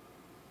you."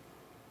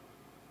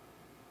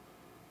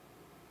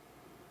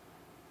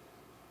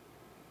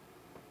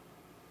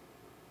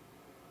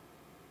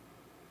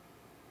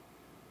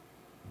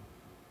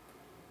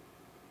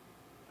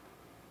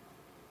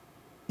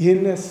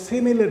 In a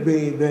similar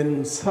way,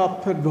 when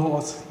supper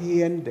was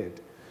ended,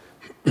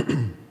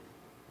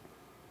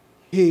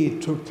 he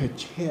took the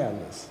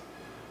chalice,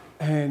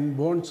 and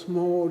once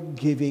more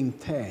giving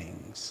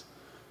thanks,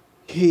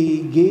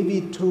 he gave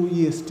it to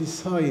his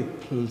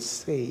disciples,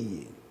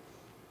 saying,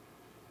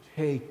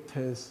 "Take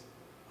this,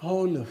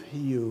 all of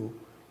you,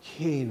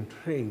 and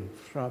drink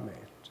from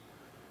it.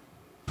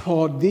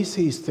 For this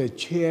is the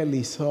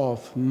chalice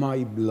of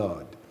my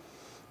blood,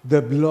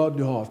 the blood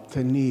of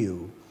the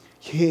new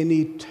an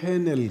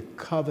eternal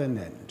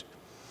covenant,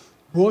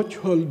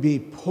 which will be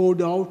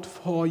poured out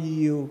for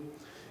you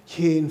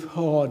and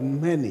for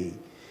many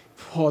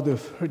for the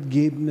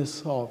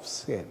forgiveness of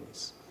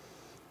sins.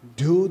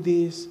 Do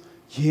this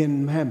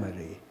in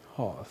memory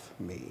of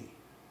me."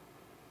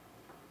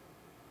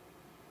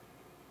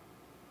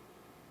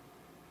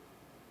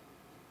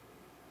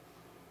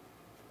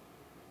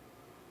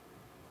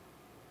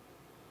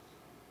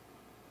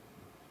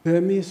 The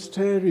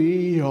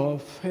mystery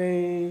of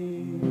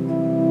faith.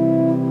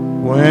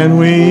 When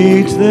we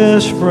eat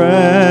this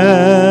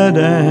bread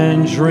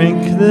and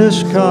drink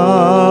this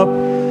cup,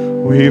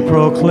 we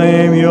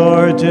proclaim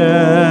your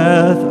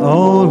death,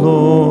 O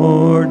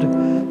Lord,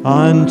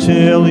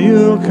 until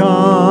you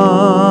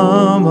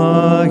come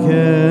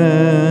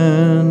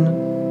again.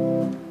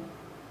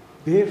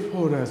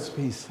 Therefore, as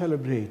we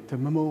celebrate the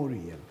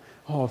memorial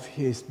of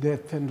his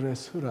death and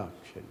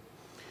resurrection,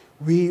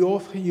 we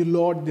offer you,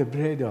 Lord, the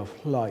bread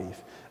of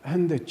life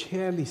and the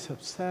chalice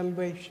of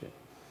salvation,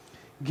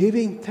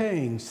 giving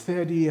thanks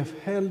that you have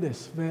held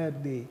us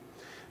worthy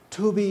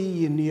to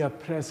be in your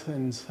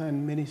presence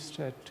and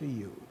minister to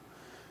you.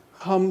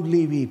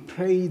 Humbly we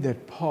pray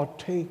that,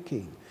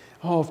 partaking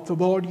of the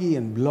body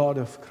and blood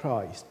of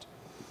Christ,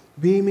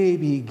 we may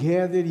be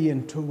gathered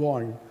into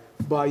one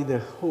by the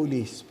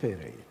Holy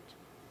Spirit.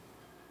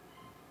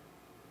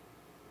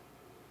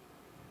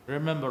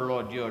 Remember,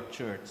 Lord, your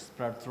church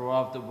spread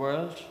throughout the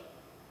world,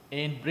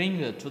 and bring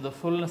her to the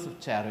fullness of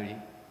charity,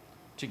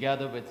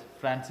 together with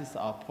Francis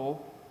our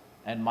Pope,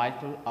 and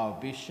Michael our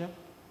Bishop,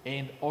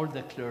 and all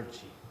the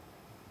clergy.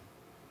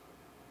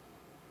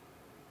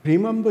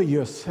 Remember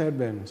your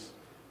servants,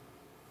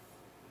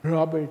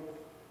 Robert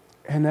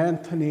and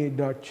Anthony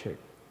Dutchek,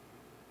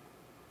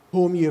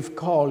 whom you have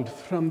called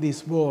from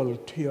this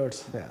world to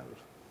yourself.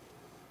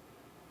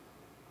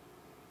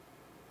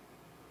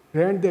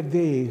 Grant that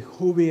they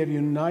who were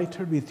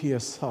united with your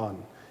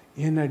Son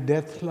in a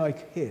death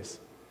like his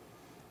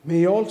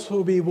may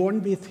also be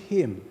one with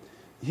him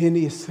in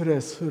his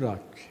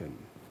resurrection.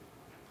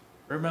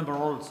 Remember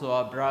also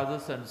our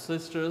brothers and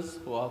sisters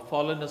who have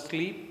fallen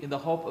asleep in the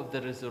hope of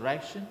the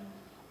resurrection,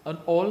 and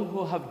all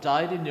who have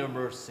died in your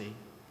mercy.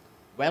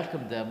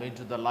 Welcome them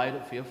into the light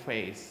of your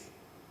face.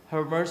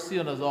 Have mercy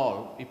on us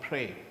all, we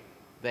pray,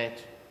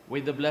 that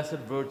with the Blessed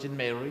Virgin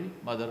Mary,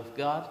 Mother of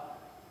God,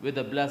 with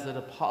the blessed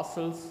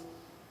apostles,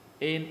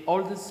 and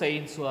all the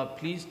saints who have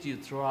pleased you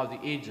throughout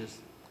the ages,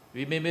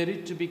 we may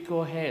merit to be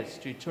co-heirs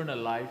to eternal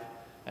life,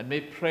 and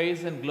may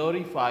praise and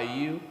glorify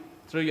you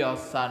through your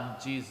Son,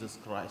 Jesus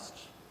Christ.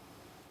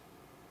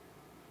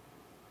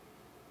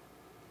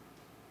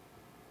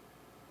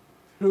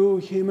 Through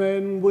him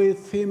and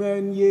with him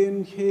and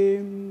in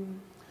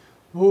him,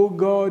 O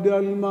God,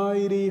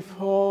 Almighty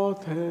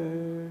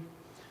Father,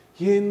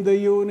 in the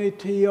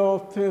unity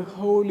of the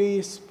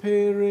Holy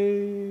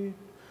Spirit,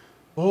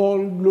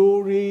 all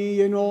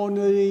glory and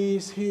honor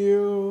is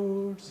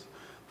yours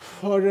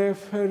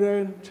forever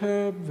and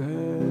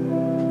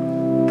ever.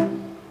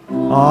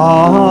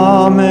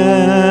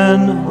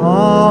 Amen,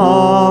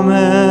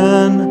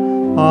 amen,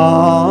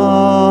 amen.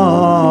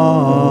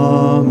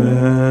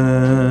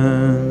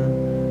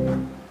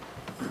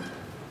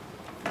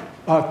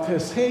 At the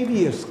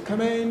Savior's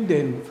command,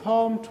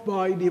 informed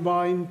by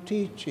divine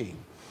teaching,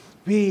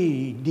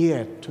 we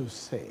dare to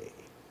say,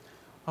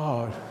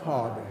 Our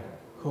Father,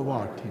 who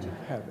art in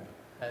heaven,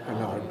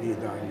 hallowed be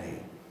thy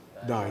name.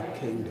 Thy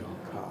kingdom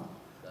come,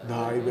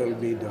 thy will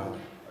be done,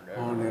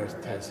 on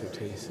earth as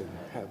it is in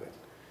heaven.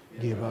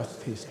 Give us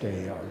this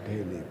day our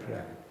daily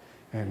bread,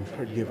 and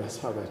forgive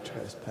us our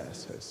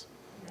trespasses,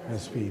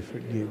 as we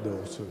forgive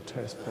those who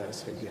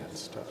trespass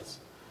against us.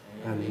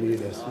 And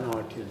lead us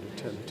not into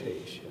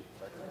temptation,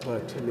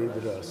 but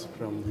deliver us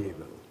from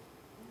evil.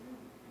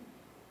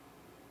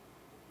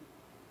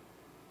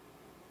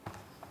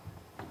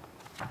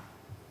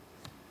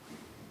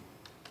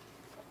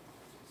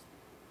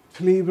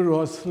 Deliver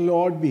us,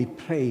 Lord, we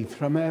pray,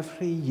 from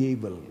every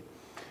evil,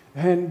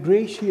 and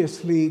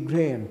graciously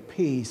grant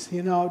peace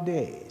in our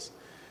days,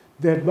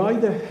 that by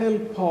the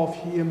help of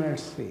your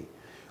mercy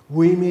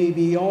we may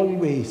be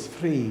always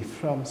free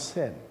from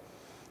sin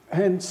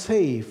and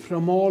safe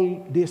from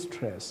all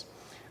distress,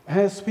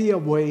 as we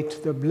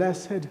await the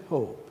blessed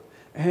hope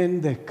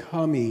and the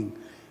coming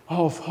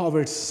of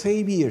our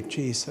Savior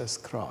Jesus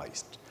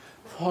Christ.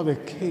 For the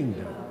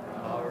kingdom,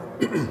 now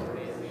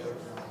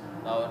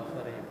and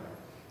forever.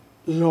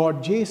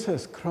 Lord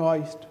Jesus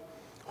Christ,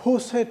 who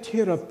said to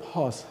your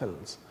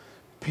apostles,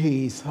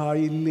 "Peace I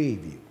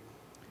leave you,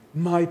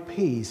 my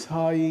peace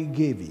I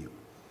give you,"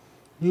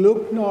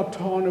 look not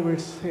on our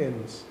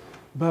sins,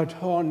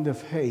 but on the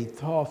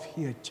faith of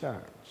your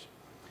church,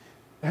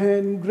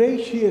 and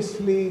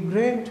graciously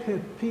grant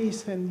her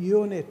peace and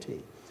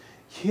unity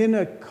in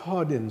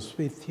accordance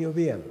with your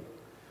will,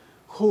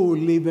 who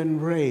live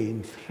and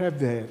reign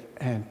forever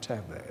and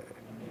ever.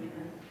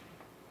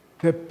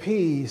 The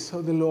peace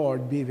of the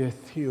Lord be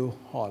with you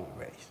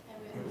always.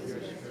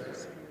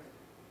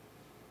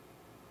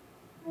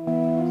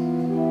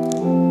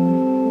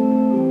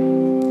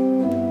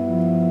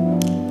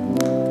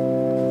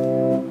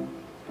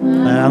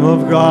 Lamb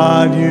of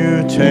God,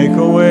 you take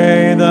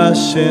away the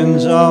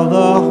sins of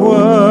the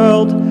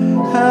world.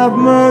 Have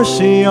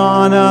mercy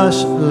on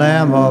us,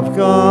 Lamb of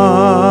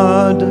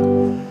God.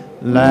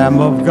 Lamb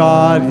of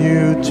God,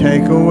 you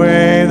take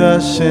away the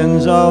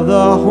sins of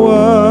the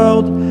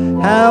world.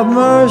 Have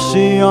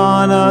mercy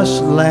on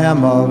us,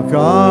 Lamb of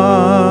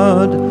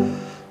God.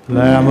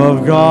 Lamb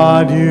of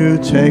God, you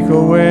take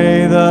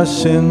away the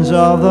sins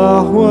of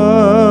the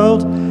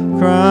world.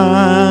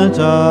 Grant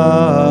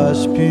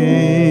us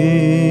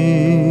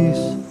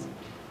peace.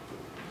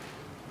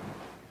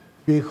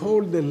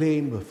 Behold the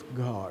Lamb of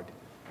God.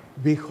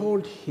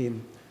 Behold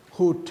him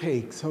who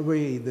takes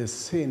away the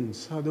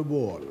sins of the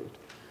world.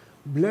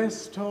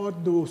 Blessed are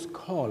those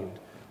called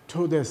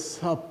to the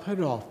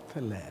supper of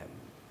the Lamb.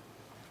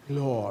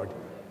 Lord,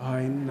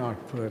 I am not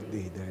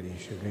worthy that you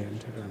should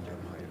enter under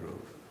my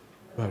roof,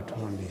 but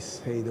only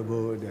say the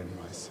word and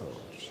my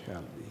soul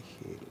shall be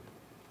healed.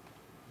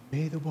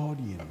 May the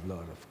body and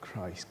blood of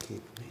Christ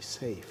keep me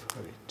safe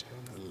for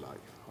eternal life.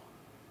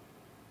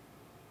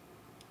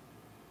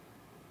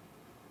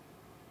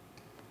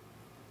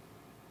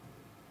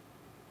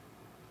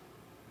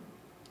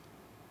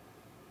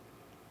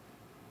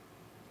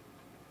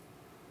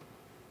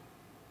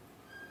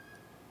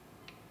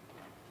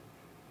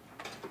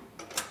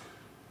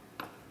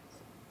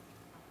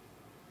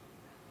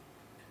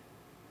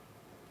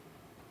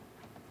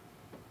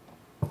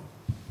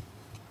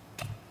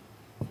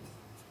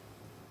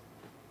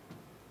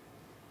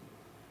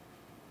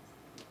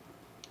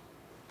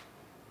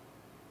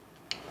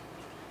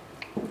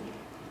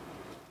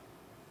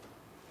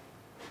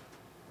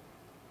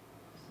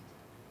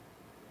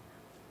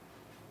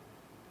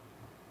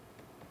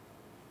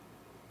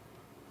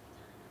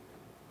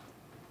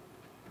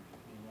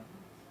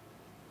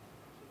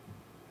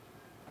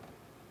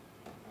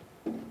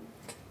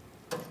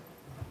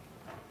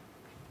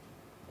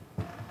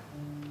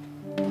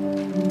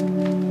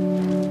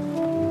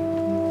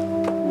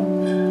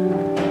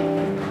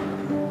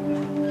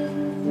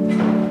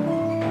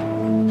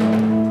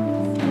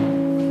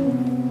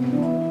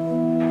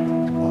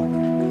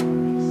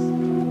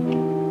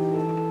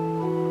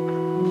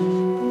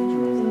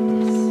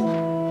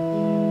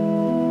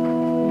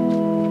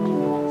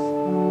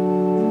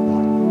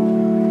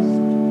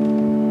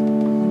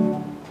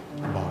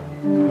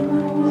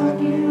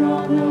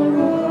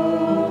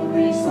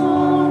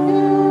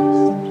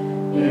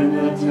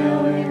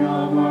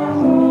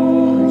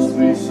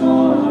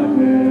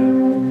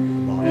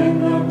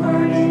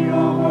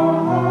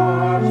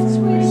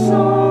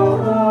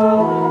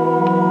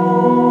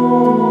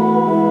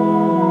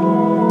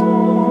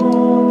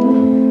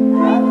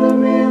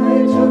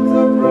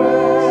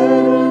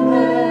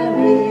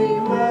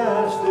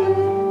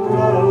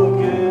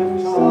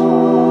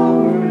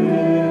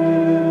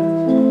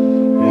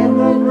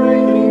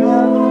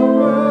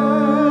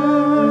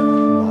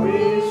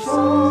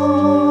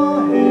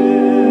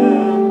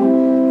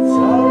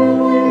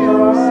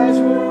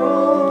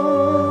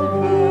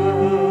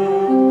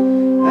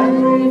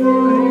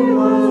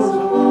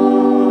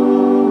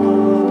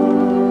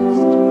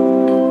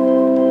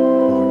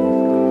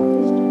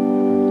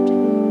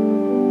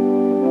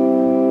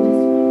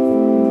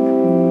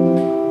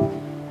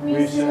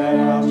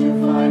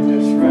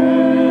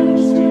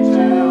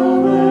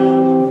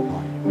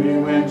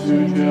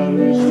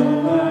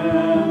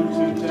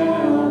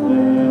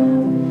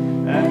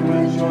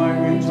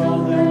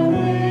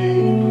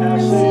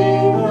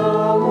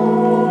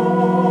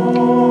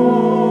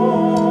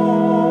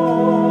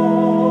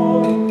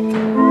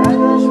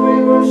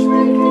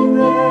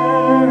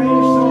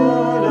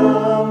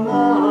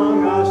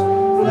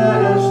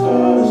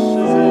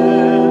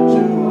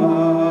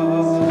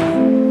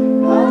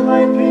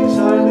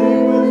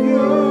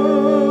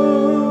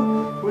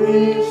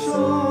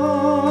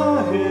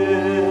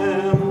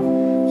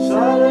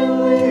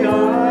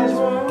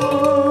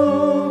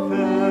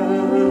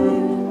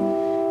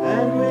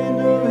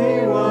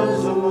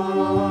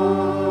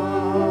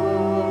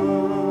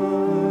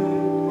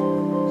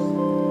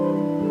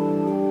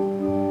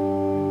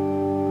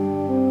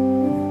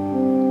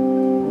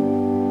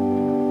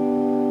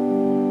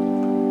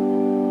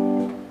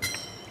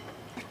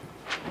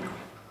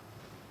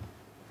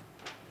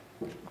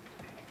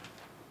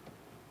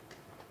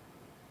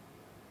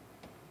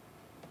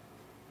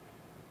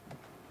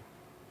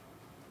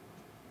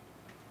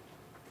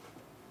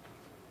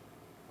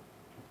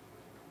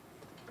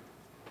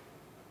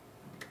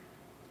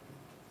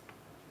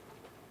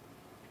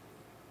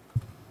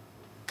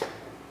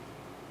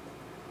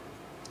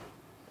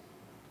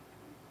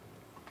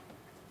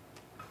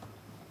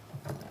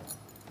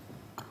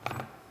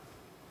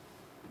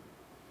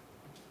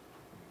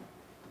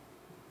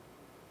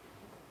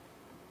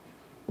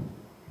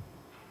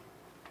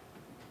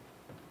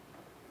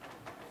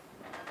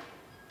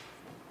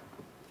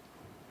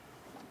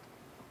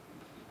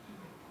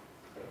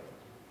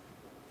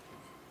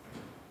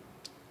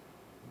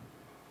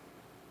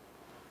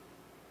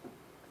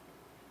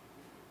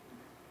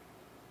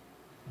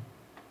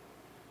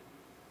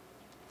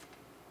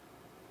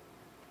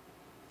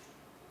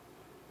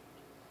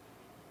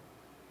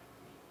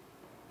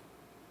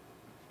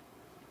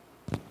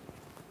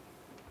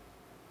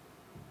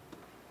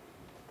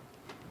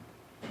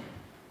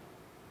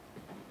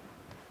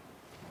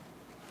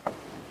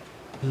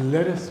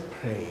 Let us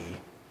pray.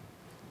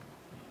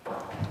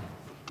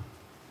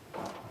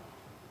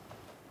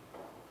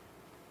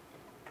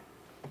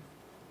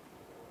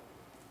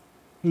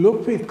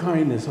 Look with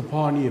kindness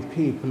upon your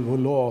people, O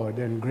Lord,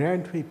 and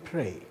grant, we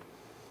pray,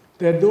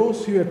 that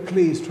those you are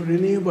pleased to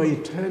renew by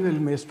eternal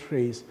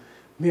mysteries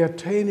may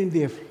attain in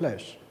their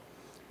flesh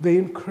the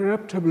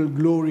incorruptible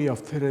glory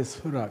of the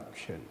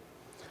resurrection.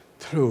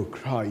 Through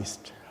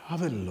Christ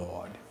our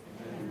Lord.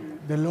 Amen.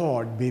 The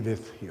Lord be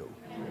with you.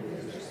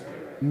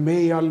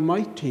 May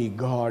Almighty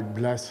God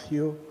bless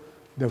you,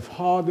 the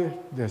Father,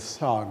 the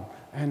Son,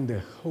 and the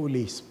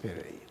Holy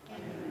Spirit.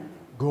 Amen.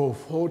 Go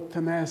forth,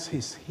 the Mass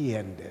is he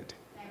ended.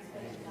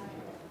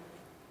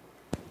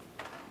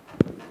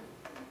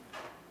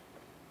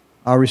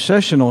 Our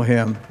recessional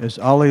hymn is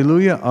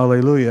Alleluia,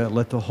 Alleluia,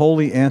 Let the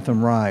Holy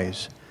Anthem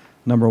Rise,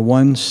 number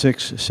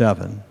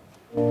 167.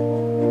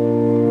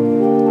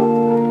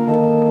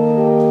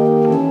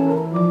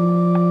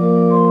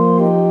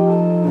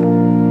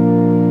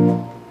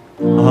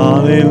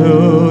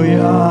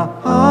 Alleluia,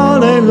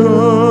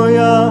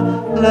 Alleluia,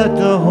 let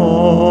the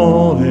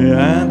holy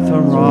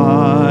anthem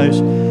rise,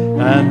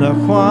 and the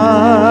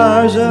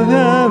choirs of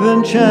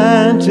heaven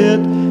chant it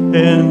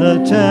in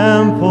the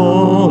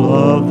temple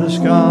of the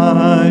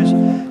skies.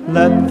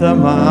 Let the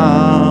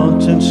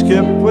mountains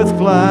skip with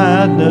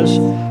gladness,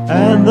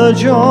 and the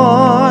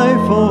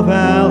joyful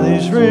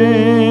valleys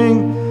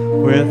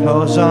ring, with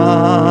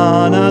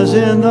hosannas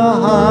in the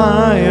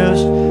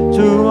highest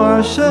to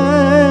our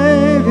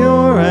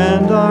Savior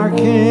and our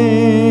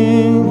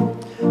King.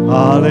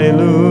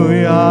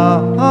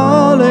 Alleluia,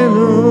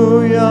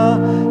 Alleluia,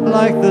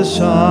 like the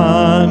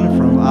sun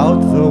from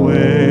out the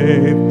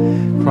wave,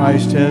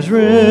 Christ has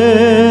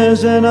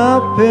risen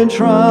up in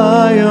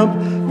triumph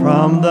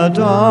from the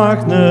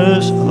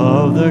darkness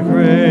of the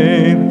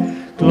grave.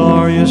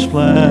 Glorious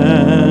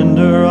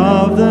splendor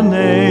of the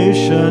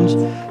nations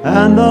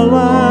and the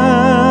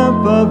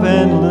lamp of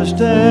endless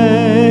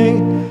day.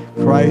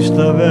 Christ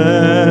the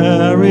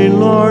very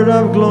Lord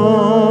of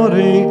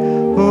glory,